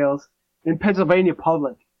whitetails in Pennsylvania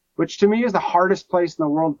public, which to me is the hardest place in the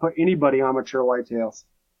world to put anybody on mature whitetails.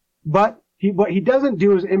 But what he doesn't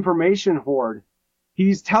do is information hoard.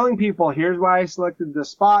 He's telling people, here's why I selected the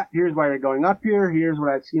spot, here's why you're going up here, here's what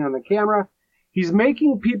I've seen on the camera. He's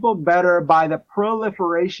making people better by the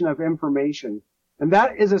proliferation of information. And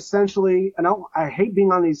that is essentially, and I hate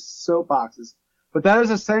being on these soapboxes, but that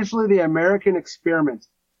is essentially the American experiment.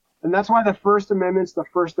 And that's why the First Amendment's the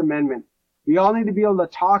First Amendment. We all need to be able to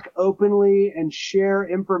talk openly and share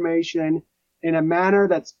information in a manner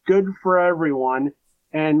that's good for everyone.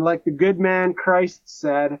 And like the good man Christ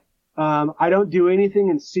said, I don't do anything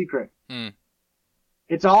in secret.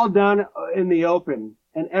 It's all done in the open,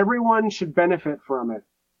 and everyone should benefit from it.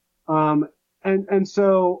 And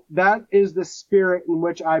so that is the spirit in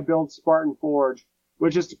which I build Spartan Forge,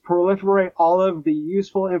 which is to proliferate all of the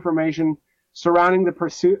useful information surrounding the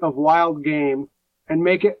pursuit of wild game and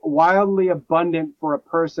make it wildly abundant for a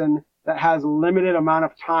person that has a limited amount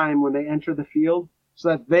of time when they enter the field, so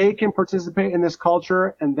that they can participate in this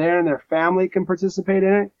culture and they and their family can participate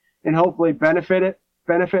in it and hopefully benefit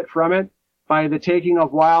from it by the taking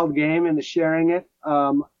of wild game and the sharing it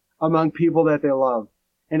among people that they love.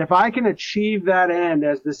 And if I can achieve that end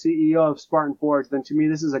as the CEO of Spartan Forge, then to me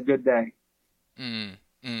this is a good day.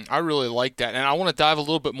 I really like that, and I want to dive a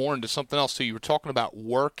little bit more into something else too. You were talking about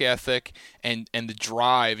work ethic and the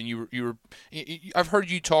drive, and I've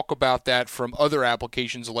heard you talk about that from other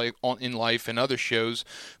applications like in life and other shows.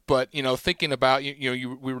 But thinking about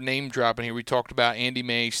we were name dropping here. We talked about Andy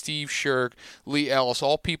May, Steve Shirk, Lee Ellis,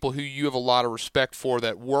 all people who you have a lot of respect for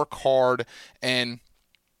that work hard and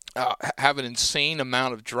have an insane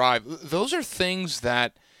amount of drive. Those are things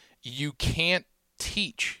that you can't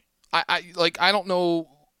teach. I don't know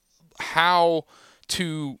how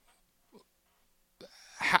to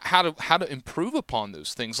improve upon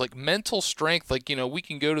those things, like mental strength. Like, we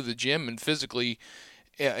can go to the gym and physically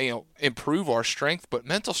improve our strength, but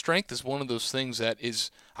mental strength is one of those things that is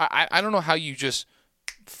I don't know how you just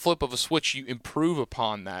flip of a switch you improve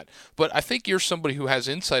upon that. But I think you're somebody who has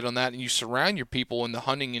insight on that, and you surround your people in the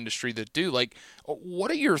hunting industry that do. Like, what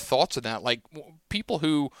are your thoughts on that? Like, people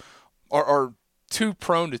who are too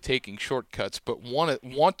prone to taking shortcuts, but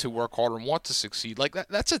want to work hard and want to succeed. Like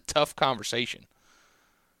that's a tough conversation.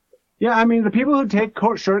 Yeah, I mean, the people who take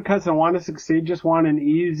shortcuts and want to succeed just want an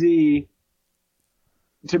easy.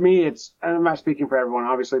 To me, I'm not speaking for everyone.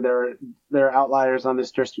 Obviously, there are outliers on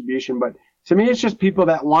this distribution, but to me, it's just people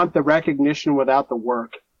that want the recognition without the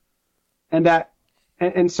work,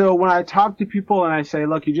 and so when I talk to people and I say,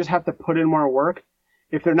 look, you just have to put in more work.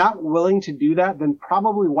 If they're not willing to do that, then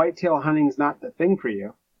probably whitetail hunting is not the thing for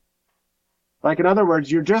you. Like, in other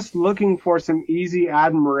words, you're just looking for some easy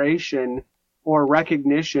admiration or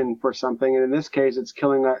recognition for something. And in this case, it's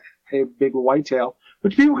killing a big whitetail,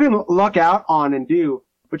 which people can luck out on and do,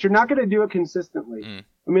 but you're not going to do it consistently.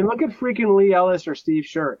 I mean, look at freaking Lee Ellis or Steve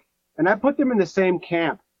Shirk. And I put them in the same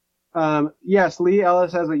camp. Yes, Lee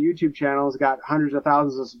Ellis has a YouTube channel. He's got hundreds of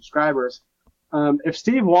thousands of subscribers. If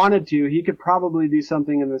Steve wanted to, he could probably do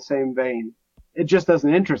something in the same vein. It just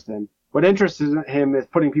doesn't interest him. What interests him is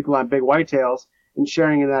putting people on big whitetails and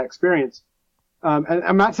sharing in that experience. And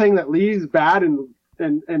I'm not saying that Lee's bad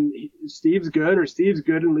and Steve's good, or Steve's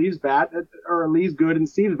good and Lee's bad, or Lee's good and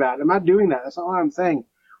Steve's bad. I'm not doing that. That's not what I'm saying.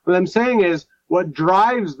 What I'm saying is what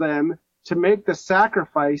drives them to make the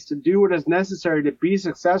sacrifice to do what is necessary to be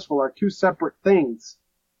successful are two separate things.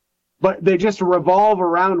 But they just revolve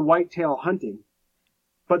around whitetail hunting.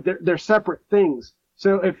 But they're separate things.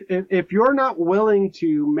 So if you're not willing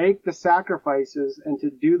to make the sacrifices and to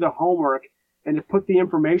do the homework and to put the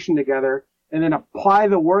information together and then apply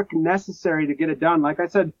the work necessary to get it done, like I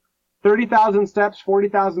said, 30,000 steps,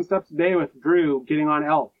 40,000 steps a day with Drew getting on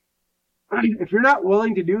elk. If you're not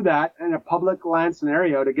willing to do that in a public land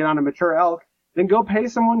scenario to get on a mature elk, then go pay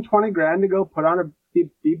someone 20 grand to go put on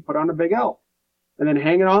a big elk. And then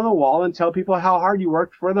hang it on the wall and tell people how hard you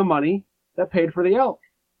worked for the money that paid for the elk.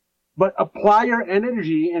 But apply your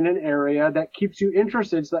energy in an area that keeps you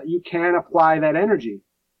interested so that you can apply that energy.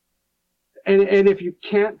 And if you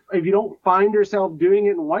don't find yourself doing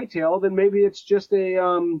it in whitetail, then maybe it's just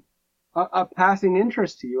a passing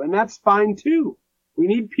interest to you. And that's fine too. We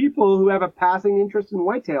need people who have a passing interest in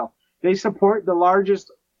whitetail. They support the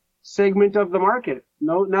largest segment of the market.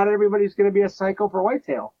 No, not everybody's going to be a psycho for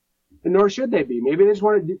whitetail. And nor should they be. Maybe they just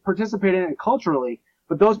want to participate in it culturally.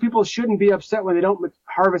 But those people shouldn't be upset when they don't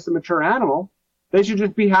harvest a mature animal. They should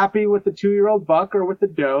just be happy with the 2-year-old buck or with the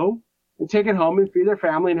doe and take it home and feed their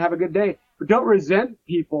family and have a good day. But don't resent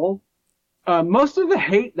people. Most of the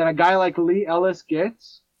hate that a guy like Lee Ellis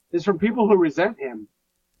gets is from people who resent him,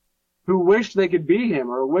 who wish they could be him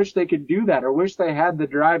or wish they could do that or wish they had the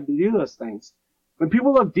drive to do those things. When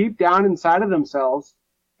people look deep down inside of themselves,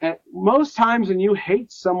 and most times when you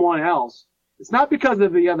hate someone else, it's not because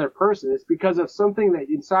of the other person. It's because of something that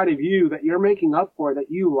inside of you that you're making up for, that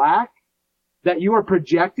you lack, that you are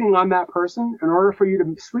projecting on that person in order for you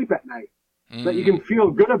to sleep at night, so that you can feel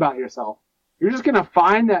good about yourself. You're just going to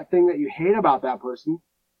find that thing that you hate about that person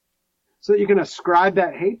so that you can ascribe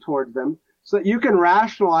that hate towards them so that you can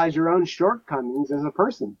rationalize your own shortcomings as a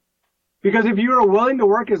person. Because if you are willing to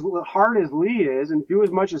work as hard as Lee is and do as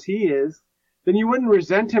much as he is, then you wouldn't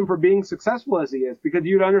resent him for being successful as he is, because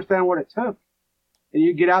you'd understand what it took and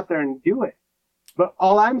you'd get out there and do it. But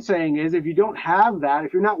all I'm saying is, if you don't have that,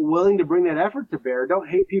 if you're not willing to bring that effort to bear, don't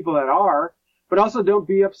hate people that are, but also don't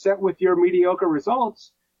be upset with your mediocre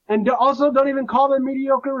results. And also don't even call them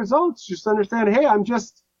mediocre results. Just understand, hey, I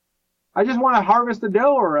just want to harvest a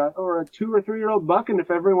doe or a 2 or 3 year old buck. And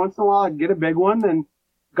if every once in a while I get a big one, then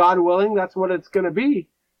God willing, that's what it's going to be.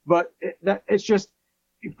 But it's just,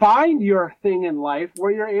 find your thing in life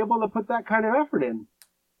where you're able to put that kind of effort in.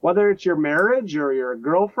 whether it's your marriage or your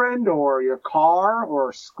girlfriend or your car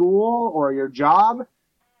or school or your job.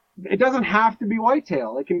 It doesn't have to be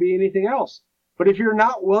whitetail. It can be anything else. But if you're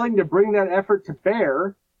not willing to bring that effort to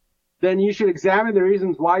bear, then you should examine the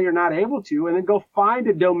reasons why you're not able to, and then go find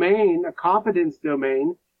a domain, a competence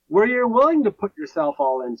domain, where you're willing to put yourself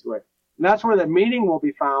all into it. And that's where the meaning will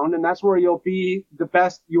be found, and that's where you'll be the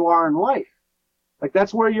best you are in life. Like,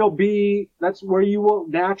 that's where you will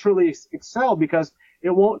naturally excel, because it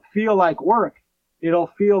won't feel like work. It'll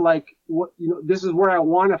feel like, this is where I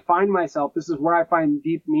want to find myself. This is where I find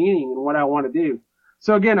deep meaning in what I want to do.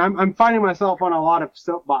 So again, I'm finding myself on a lot of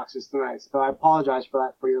soapboxes tonight, so I apologize for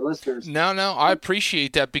that for your listeners. No, I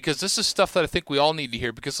appreciate that, because this is stuff that I think we all need to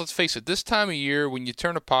hear. Because let's face it, this time of year, when you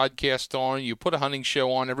turn a podcast on, you put a hunting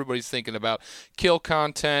show on, everybody's thinking about kill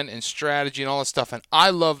content and strategy and all that stuff. And I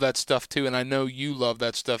love that stuff too, and I know you love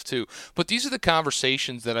that stuff too. But these are the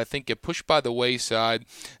conversations that I think get pushed by the wayside,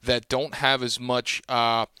 that don't have as much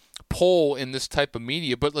pull in this type of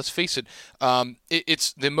media. But let's face it,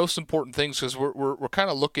 it's the most important things, because we're kind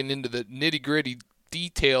of looking into the nitty-gritty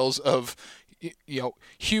details of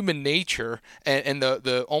human nature and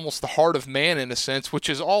the almost the heart of man, in a sense, which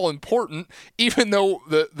is all important, even though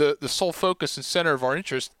the sole focus and center of our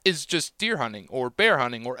interest is just deer hunting or bear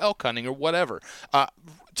hunting or elk hunting or whatever.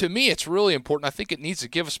 To me, it's really important. I think it needs to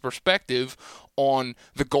give us perspective on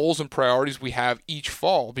the goals and priorities we have each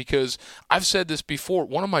fall, because I've said this before,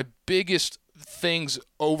 one of my biggest things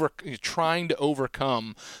trying to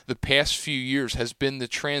overcome the past few years has been the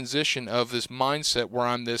transition of this mindset where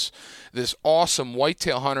I'm this awesome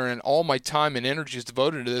whitetail hunter and all my time and energy is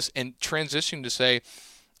devoted to this, and transitioning to say,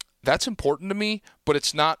 that's important to me, but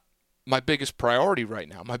it's not my biggest priority right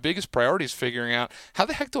now. My biggest priority is figuring out, how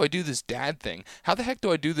the heck do I do this dad thing? How the heck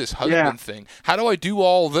do I do this husband thing? How do I do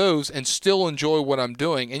all those and still enjoy what I'm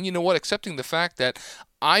doing? And you know what? Accepting the fact that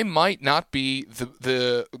I might not be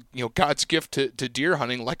the God's gift to deer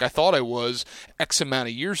hunting like I thought I was X amount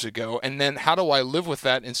of years ago, and then how do I live with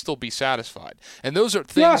that and still be satisfied? And those are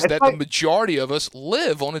things that the majority of us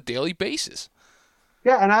live on a daily basis.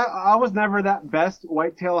 Yeah, and I was never that best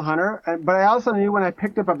whitetail hunter, but I also knew when I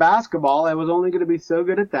picked up a basketball, I was only going to be so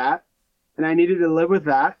good at that, and I needed to live with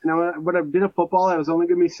that. And when I did a football, I was only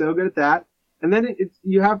going to be so good at that. And then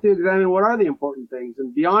you have to examine, what are the important things.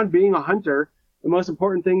 And beyond being a hunter, the most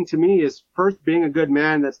important thing to me is first being a good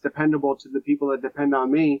man that's dependable to the people that depend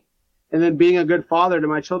on me, and then being a good father to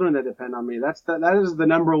my children that depend on me. That is the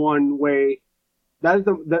number one way. That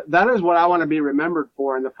is what I want to be remembered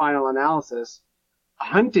for in the final analysis.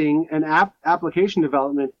 Hunting and application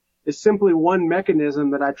development is simply one mechanism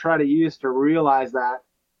that I try to use to realize that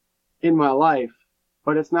in my life,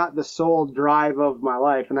 but it's not the sole drive of my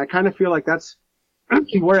life. And I kind of feel like that's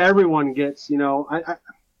where everyone gets,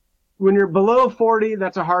 when you're below 40,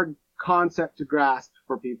 that's a hard concept to grasp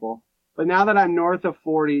for people. But now that I'm north of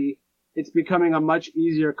 40, it's becoming a much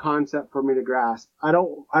easier concept for me to grasp. I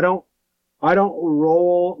don't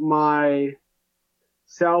roll my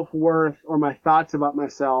self-worth or my thoughts about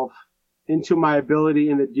myself into my ability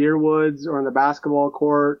in the deer woods or in the basketball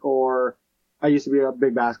court, or I used to be a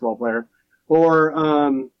big basketball player, or,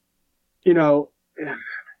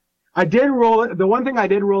 I did roll it. The one thing I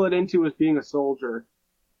did roll it into was being a soldier.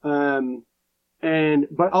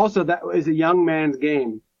 But also that is a young man's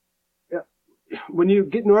game. When you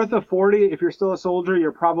get north of 40, if you're still a soldier,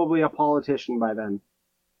 you're probably a politician by then,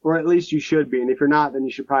 or at least you should be. And if you're not, then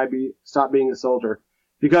you should probably stop being a soldier.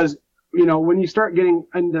 Because, when you start getting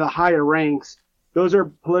into the higher ranks, those are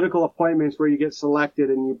political appointments where you get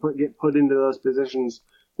selected and you get put into those positions,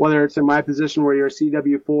 whether it's in my position where you're a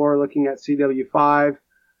CW4 looking at CW5,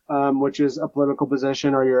 which is a political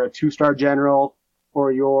position, or you're a 2-star general,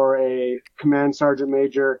 or you're a command sergeant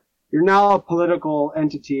major. You're now a political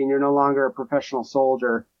entity and you're no longer a professional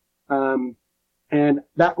soldier. And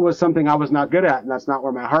that was something I was not good at, and that's not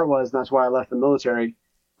where my heart was, and that's why I left the military.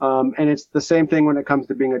 And it's the same thing when it comes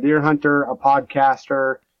to being a deer hunter, a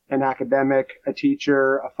podcaster, an academic, a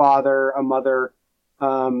teacher, a father, a mother.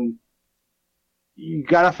 You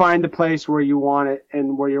gotta find the place where you want it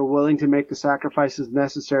and where you're willing to make the sacrifices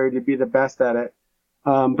necessary to be the best at it.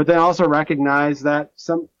 But then also recognize that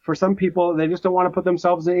for some people, they just don't want to put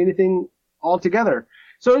themselves in anything altogether.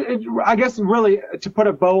 So I guess really to put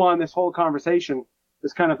a bow on this whole conversation,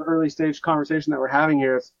 this kind of early stage conversation that we're having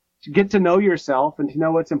here, is to get to know yourself and to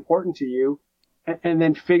know what's important to you, and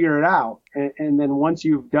then figure it out. And then once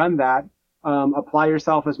you've done that, apply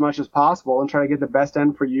yourself as much as possible and try to get the best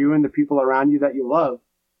end for you and the people around you that you love.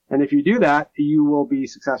 And if you do that, you will be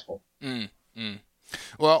successful.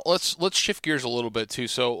 Well, let's shift gears a little bit too.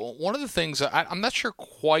 So one of the things I'm not sure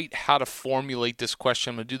quite how to formulate this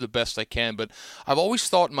question. I'm going to do the best I can, but I've always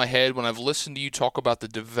thought in my head when I've listened to you talk about the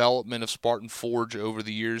development of Spartan Forge over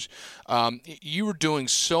the years, you were doing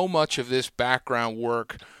so much of this background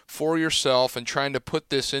work for yourself and trying to put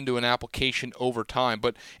this into an application over time.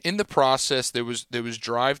 But in the process, there was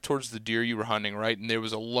drive towards the deer you were hunting, right? And there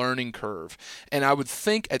was a learning curve. And I would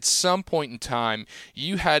think at some point in time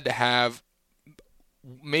you had to have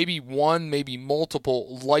maybe one, maybe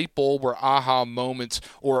multiple light bulb or aha moments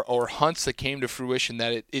or hunts that came to fruition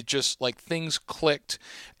that it just like things clicked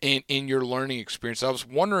in your learning experience. I was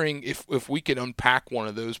wondering if we could unpack one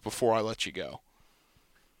of those before I let you go.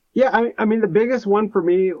 Yeah, I mean, the biggest one for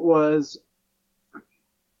me was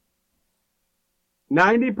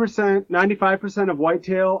 90%, 95% of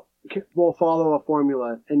whitetail will follow a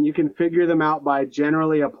formula, and you can figure them out by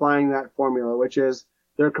generally applying that formula, which is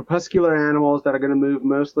they're crepuscular animals that are going to move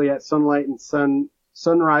mostly at sunlight and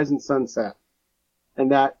sunrise and sunset.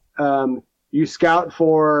 And that you scout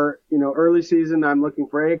for, early season, I'm looking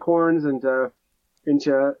for acorns, and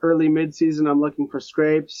into early mid-season, I'm looking for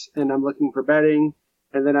scrapes, and I'm looking for bedding,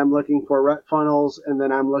 and then I'm looking for rut funnels, and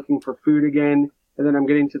then I'm looking for food again, and then I'm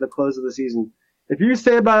getting to the close of the season. If you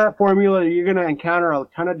stay by that formula, you're going to encounter a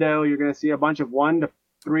ton of doe. You're going to see a bunch of 1 to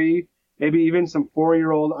 3, maybe even some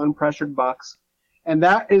 4-year-old unpressured bucks. And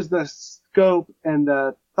that is the scope and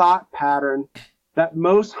the thought pattern that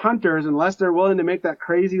most hunters, unless they're willing to make that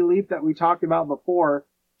crazy leap that we talked about before,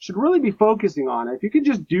 should really be focusing on. If you could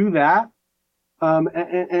just do that,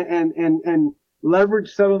 and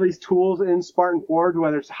leverage some of these tools in Spartan Forge,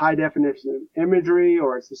 whether it's high definition imagery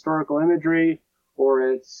or it's historical imagery or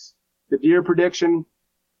it's the deer prediction,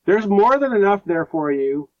 there's more than enough there for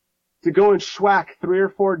you to go and schwack 3 or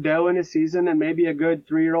 4 doe in a season and maybe a good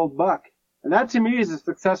 3-year-old buck. And that to me is a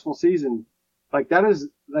successful season. Like that is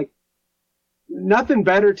like nothing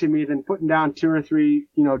better to me than putting down 2 or 3,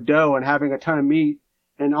 doe and having a ton of meat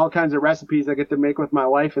and all kinds of recipes I get to make with my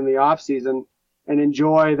wife in the off season and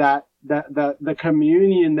enjoy the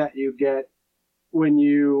communion that you get when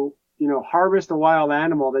you harvest a wild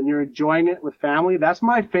animal, then you're enjoying it with family. That's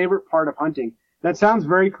my favorite part of hunting. That sounds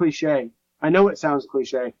very cliche. I know it sounds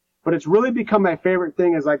cliche, but it's really become my favorite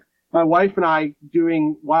thing is like my wife and I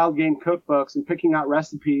doing wild game cookbooks and picking out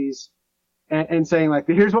recipes and saying like,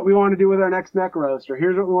 here's what we want to do with our next neck roast, or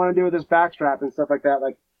here's what we want to do with this backstrap and stuff like that.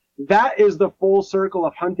 Like that is the full circle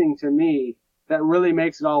of hunting to me that really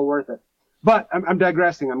makes it all worth it. But I'm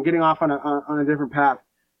digressing. I'm getting off on a different path.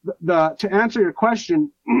 To answer your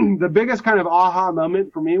question, the biggest kind of aha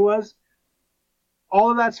moment for me was all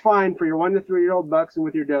of that's fine for your 1 to 3-year-old bucks and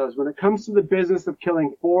with your does. When it comes to the business of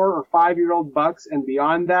killing 4 or 5-year-old bucks and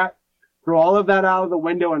beyond that, throw all of that out of the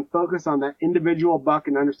window and focus on that individual buck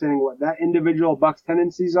and understanding what that individual buck's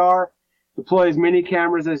tendencies are. Deploy as many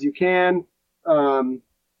cameras as you can.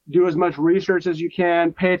 Do as much research as you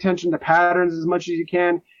can. Pay attention to patterns as much as you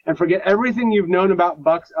can. And forget everything you've known about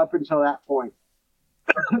bucks up until that point.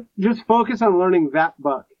 Just focus on learning that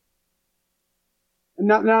buck.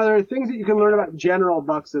 Now there are things that you can learn about general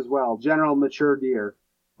bucks as well, general mature deer.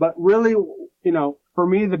 But really, for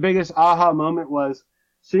me, the biggest aha moment was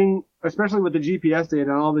seeing, especially with the GPS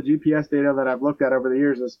data and all the GPS data that I've looked at over the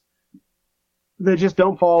years, is they just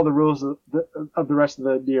don't follow the rules of the rest of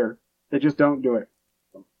the deer. They just don't do it.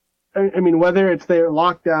 I mean, whether it's they're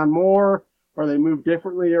locked down more, or they move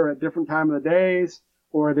differently, or at different time of the days,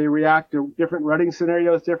 or they react to different rutting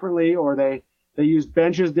scenarios differently, or they use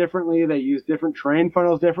benches differently, they use different terrain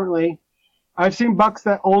funnels differently. I've seen bucks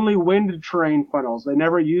that only wind terrain funnels. They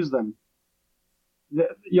never use them.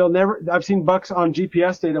 I've seen bucks on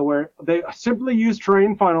GPS data where they simply use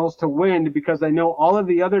terrain funnels to wind because they know all of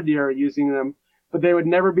the other deer are using them, but they would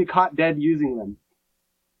never be caught dead using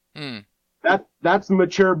them. That's a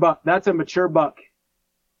mature buck. That's a mature buck.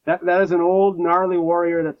 That is an old gnarly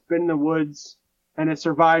warrior that's been in the woods and has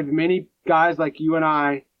survived many guys like you and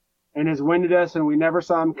I, and has winded us and we never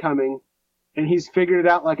saw him coming. And he's figured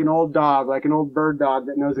it out like an old dog, like an old bird dog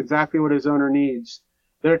that knows exactly what his owner needs.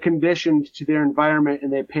 They're conditioned to their environment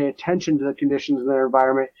and they pay attention to the conditions of their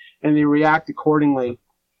environment and they react accordingly.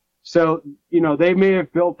 So, they may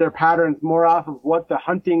have built their patterns more off of what the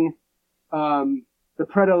hunting, the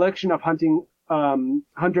predilection of hunting,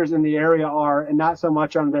 hunters in the area are, and not so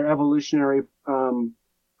much on their evolutionary,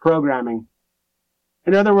 programming.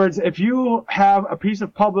 In other words, if you have a piece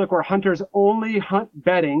of public where hunters only hunt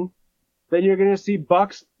bedding, then you're going to see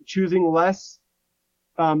bucks choosing less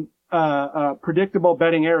predictable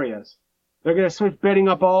bedding areas. They're going to switch bedding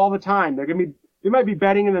up all the time. They might be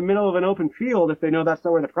bedding in the middle of an open field if they know that's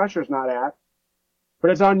not where the pressure's not at.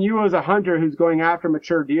 But it's on you as a hunter who's going after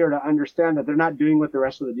mature deer to understand that they're not doing what the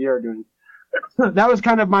rest of the deer are doing. That was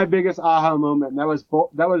kind of my biggest aha moment. That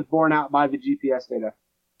was borne out by the GPS data.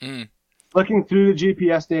 Mm. Looking through the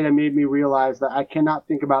GPS data made me realize that I cannot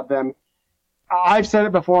think about them. I've said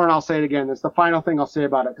it before and I'll say it again. It's the final thing I'll say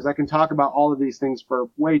about it because I can talk about all of these things for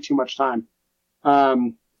way too much time.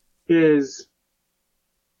 It's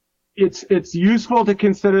useful to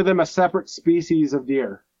consider them a separate species of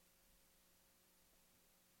deer.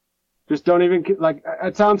 Just don't even, like,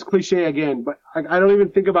 it sounds cliche again, but I don't even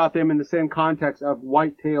think about them in the same context of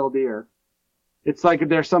white-tailed deer. It's like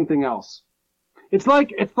they're something else. It's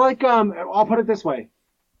like, I'll put it this way.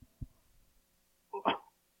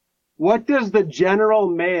 What does the general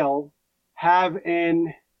male have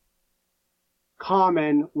in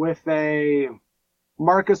common with a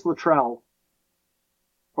Marcus Luttrell?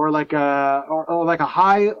 Or like a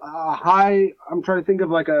high, I'm trying to think of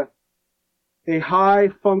like a high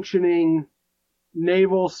functioning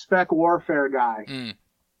naval spec warfare guy. Mm.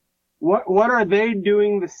 What are they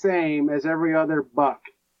doing the same as every other buck?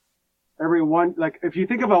 Everyone, like if you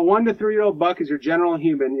think of a 1 to 3 year old buck as your general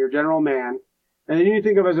human, your general man, and then you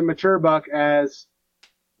think of as a mature buck as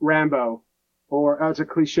Rambo, or that's a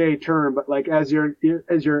cliche term, but like as your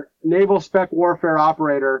naval spec warfare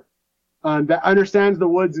operator, that understands the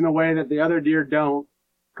woods in a way that the other deer don't,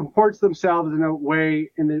 comports themselves in a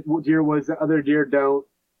way in the deer woods that other deer don't,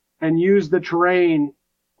 and use the terrain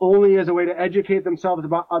only as a way to educate themselves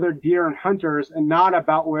about other deer and hunters and not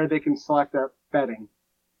about where they can select their bedding.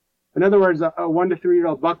 In other words, a 1 to 3 year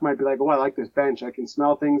old buck might be like, oh, I like this bench. I can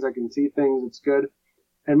smell things. I can see things. It's good.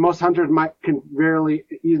 And most hunters can rarely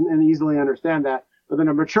and easily understand that. But then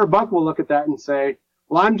a mature buck will look at that and say,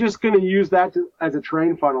 well, I'm just going to use that as a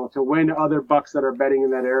terrain funnel to win other bucks that are bedding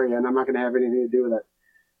in that area, and I'm not going to have anything to do with it.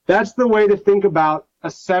 That's the way to think about a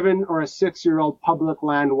 7 or a 6 year old public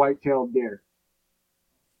land white-tailed deer.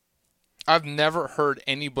 I've never heard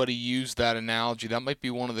anybody use that analogy. That might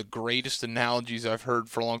be one of the greatest analogies I've heard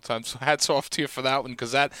for a long time. So hats off to you for that one,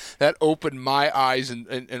 because that opened my eyes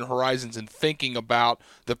and horizons in thinking about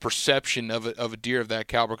the perception of a deer of that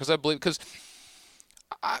caliber. Because I believe,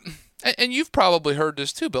 and you've probably heard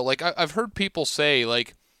this too, but like I've heard people say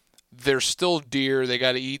like they're still deer, they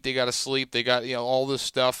got to eat, they got to sleep, they got all this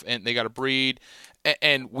stuff, and they got to breed,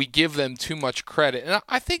 and we give them too much credit. And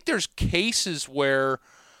I think there's cases where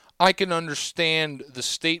I can understand the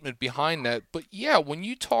statement behind that, but yeah, when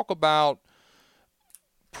you talk about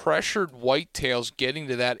pressured whitetails getting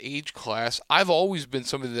to that age class, I've always been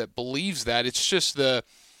somebody that believes that. It's just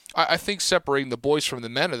I think separating the boys from the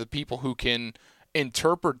men are the people who can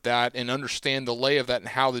interpret that and understand the lay of that and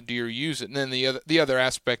how the deer use it. And then the other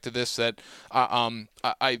aspect of this that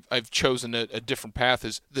I've chosen a different path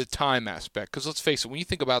is the time aspect. Because let's face it, when you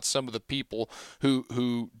think about some of the people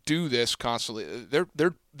who do this constantly,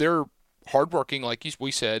 they're hardworking, like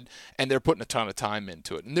we said, and they're putting a ton of time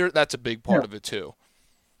into it, and that's a big part of it too.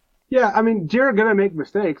 Yeah, I mean, deer are gonna make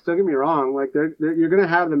mistakes. Don't get me wrong. Like you're gonna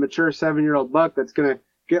have the mature 7-year-old buck that's gonna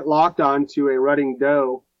get locked onto a rutting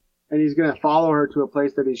doe, and he's going to follow her to a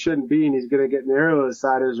place that he shouldn't be, and he's going to get an arrow to the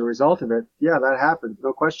side as a result of it. Yeah, that happens,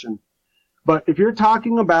 no question. But if you're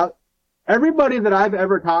talking about everybody that I've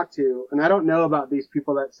ever talked to, and I don't know about these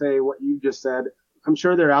people that say what you just said, I'm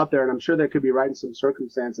sure they're out there, and I'm sure they could be right in some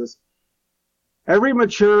circumstances. Every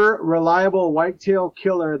mature, reliable whitetail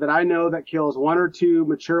killer that I know that kills 1 or 2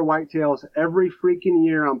 mature whitetails every freaking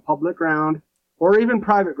year on public ground, or even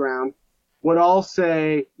private ground, would all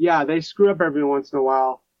say, yeah, they screw up every once in a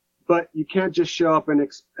while, but you can't just show up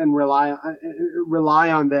and rely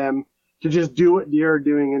on them to just do what deer are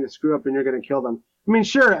doing and to screw up and you're going to kill them. I mean,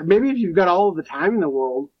 sure, maybe if you've got all of the time in the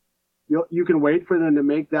world, you can wait for them to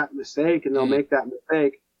make that mistake and they'll make that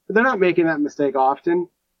mistake, but they're not making that mistake often.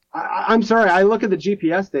 I'm sorry, I look at the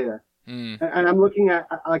GPS data and I'm looking at,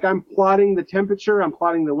 like, I'm plotting the temperature, I'm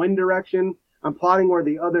plotting the wind direction, I'm plotting where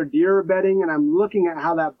the other deer are bedding, and I'm looking at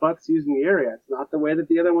how that buck's using the area. It's not the way that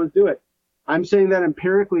the other ones do it. I'm saying that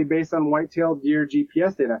empirically based on white-tailed deer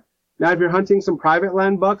GPS data. Now, if you're hunting some private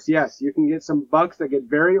land bucks, yes, you can get some bucks that get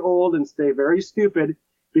very old and stay very stupid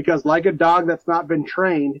because, like a dog that's not been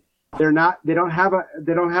trained, they don't have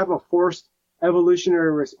a forced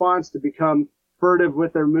evolutionary response to become furtive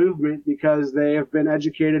with their movement because they have been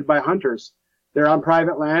educated by hunters. They're on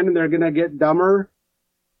private land and they're going to get dumber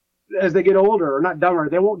as they get older, or not dumber.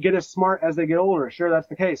 They won't get as smart as they get older. Sure, that's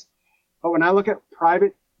the case. But when I look at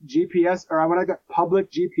private GPS, or when I got public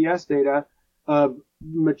GPS data of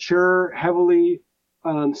mature, heavily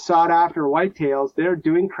sought after whitetails, they're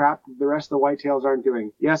doing crap the rest of the whitetails aren't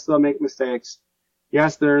doing. Yes, they'll make mistakes.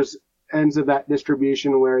 Yes, there's ends of that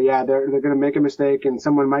distribution where, yeah, they're going to make a mistake and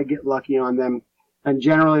someone might get lucky on them. And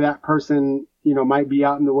generally that person, might be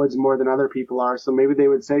out in the woods more than other people are. So maybe they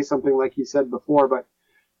would say something like you said before, but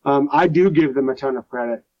I do give them a ton of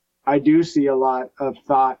credit. I do see a lot of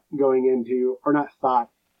thought going into, or not thought,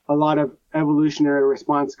 a lot of evolutionary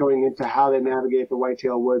response going into how they navigate the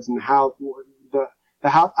whitetail woods and how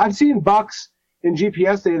how I've seen bucks in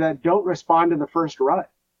GPS data that don't respond to the first rut.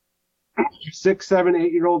 6, 7,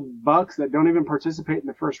 8-year-old bucks that don't even participate in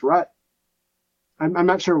the first rut. I'm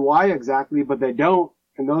not sure why exactly, but they don't.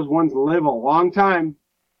 And those ones live a long time.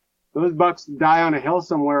 Those bucks die on a hill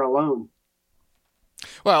somewhere alone.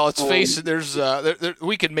 Well, let's face it.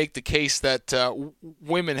 We could make the case that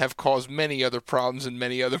women have caused many other problems and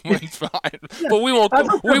many other men's behind. But we won't.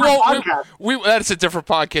 That's a different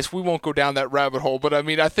podcast. We won't go down that rabbit hole. But I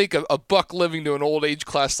mean, I think a buck living to an old age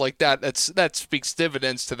class like that speaks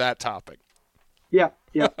dividends to that topic. Yeah.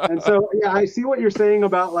 And so I see what you're saying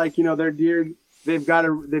about their deer. They've got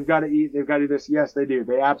to eat. They've got to do this. Yes, they do.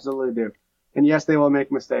 They absolutely do. And yes, they will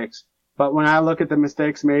make mistakes. But when I look at the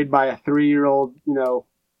mistakes made by a 3-year-old,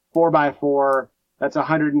 4x4, that's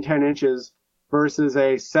 110 inches versus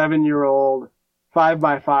a 7-year-old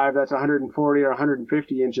 5x5, that's 140 or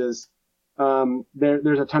 150 inches.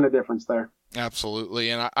 There's a ton of difference there. Absolutely.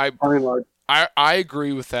 And I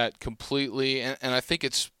agree with that completely. And I think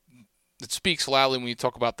it speaks loudly when you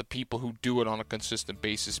talk about the people who do it on a consistent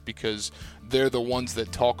basis, because they're the ones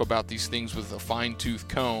that talk about these things with a fine-tooth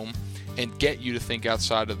comb and get you to think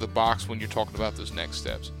outside of the box when you're talking about those next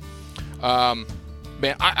steps.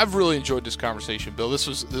 Man, I've really enjoyed this conversation, Bill. This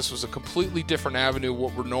was a completely different avenue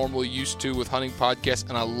what we're normally used to with hunting podcasts,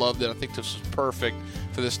 and I loved it. I think this was perfect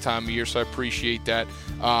for this time of year, so I appreciate that.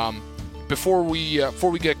 Before we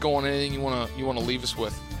get going, anything you want to leave us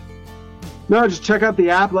with? No, just check out the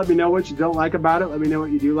app. Let me know what you don't like about it. Let me know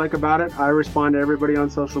what you do like about it. I respond to everybody on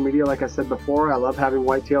social media, like I said before. I love having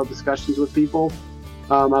whitetail discussions with people.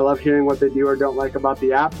 I love hearing what they do or don't like about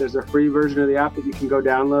the app. There's a free version of the app that you can go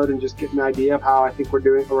download and just get an idea of how I think we're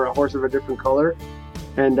doing. We're a horse of a different color.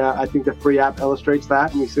 And I think the free app illustrates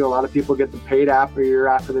that. And we see a lot of people get the paid app a year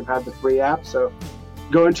after they've had the free app. So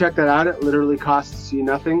go and check that out. It literally costs you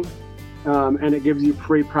nothing. And it gives you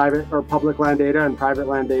free private or public land data and private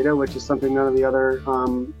land data, which is something none of the other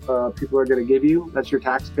people are going to give you. That's your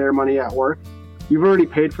taxpayer money at work. You've already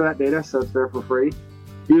paid for that data, so it's there for free.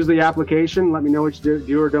 Use the application. Let me know what you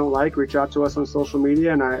do or don't like. Reach out to us on social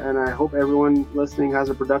media, and I hope everyone listening has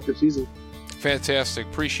a productive season. Fantastic.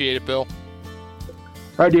 Appreciate it, Bill.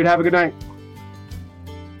 All right, dude. Have a good night.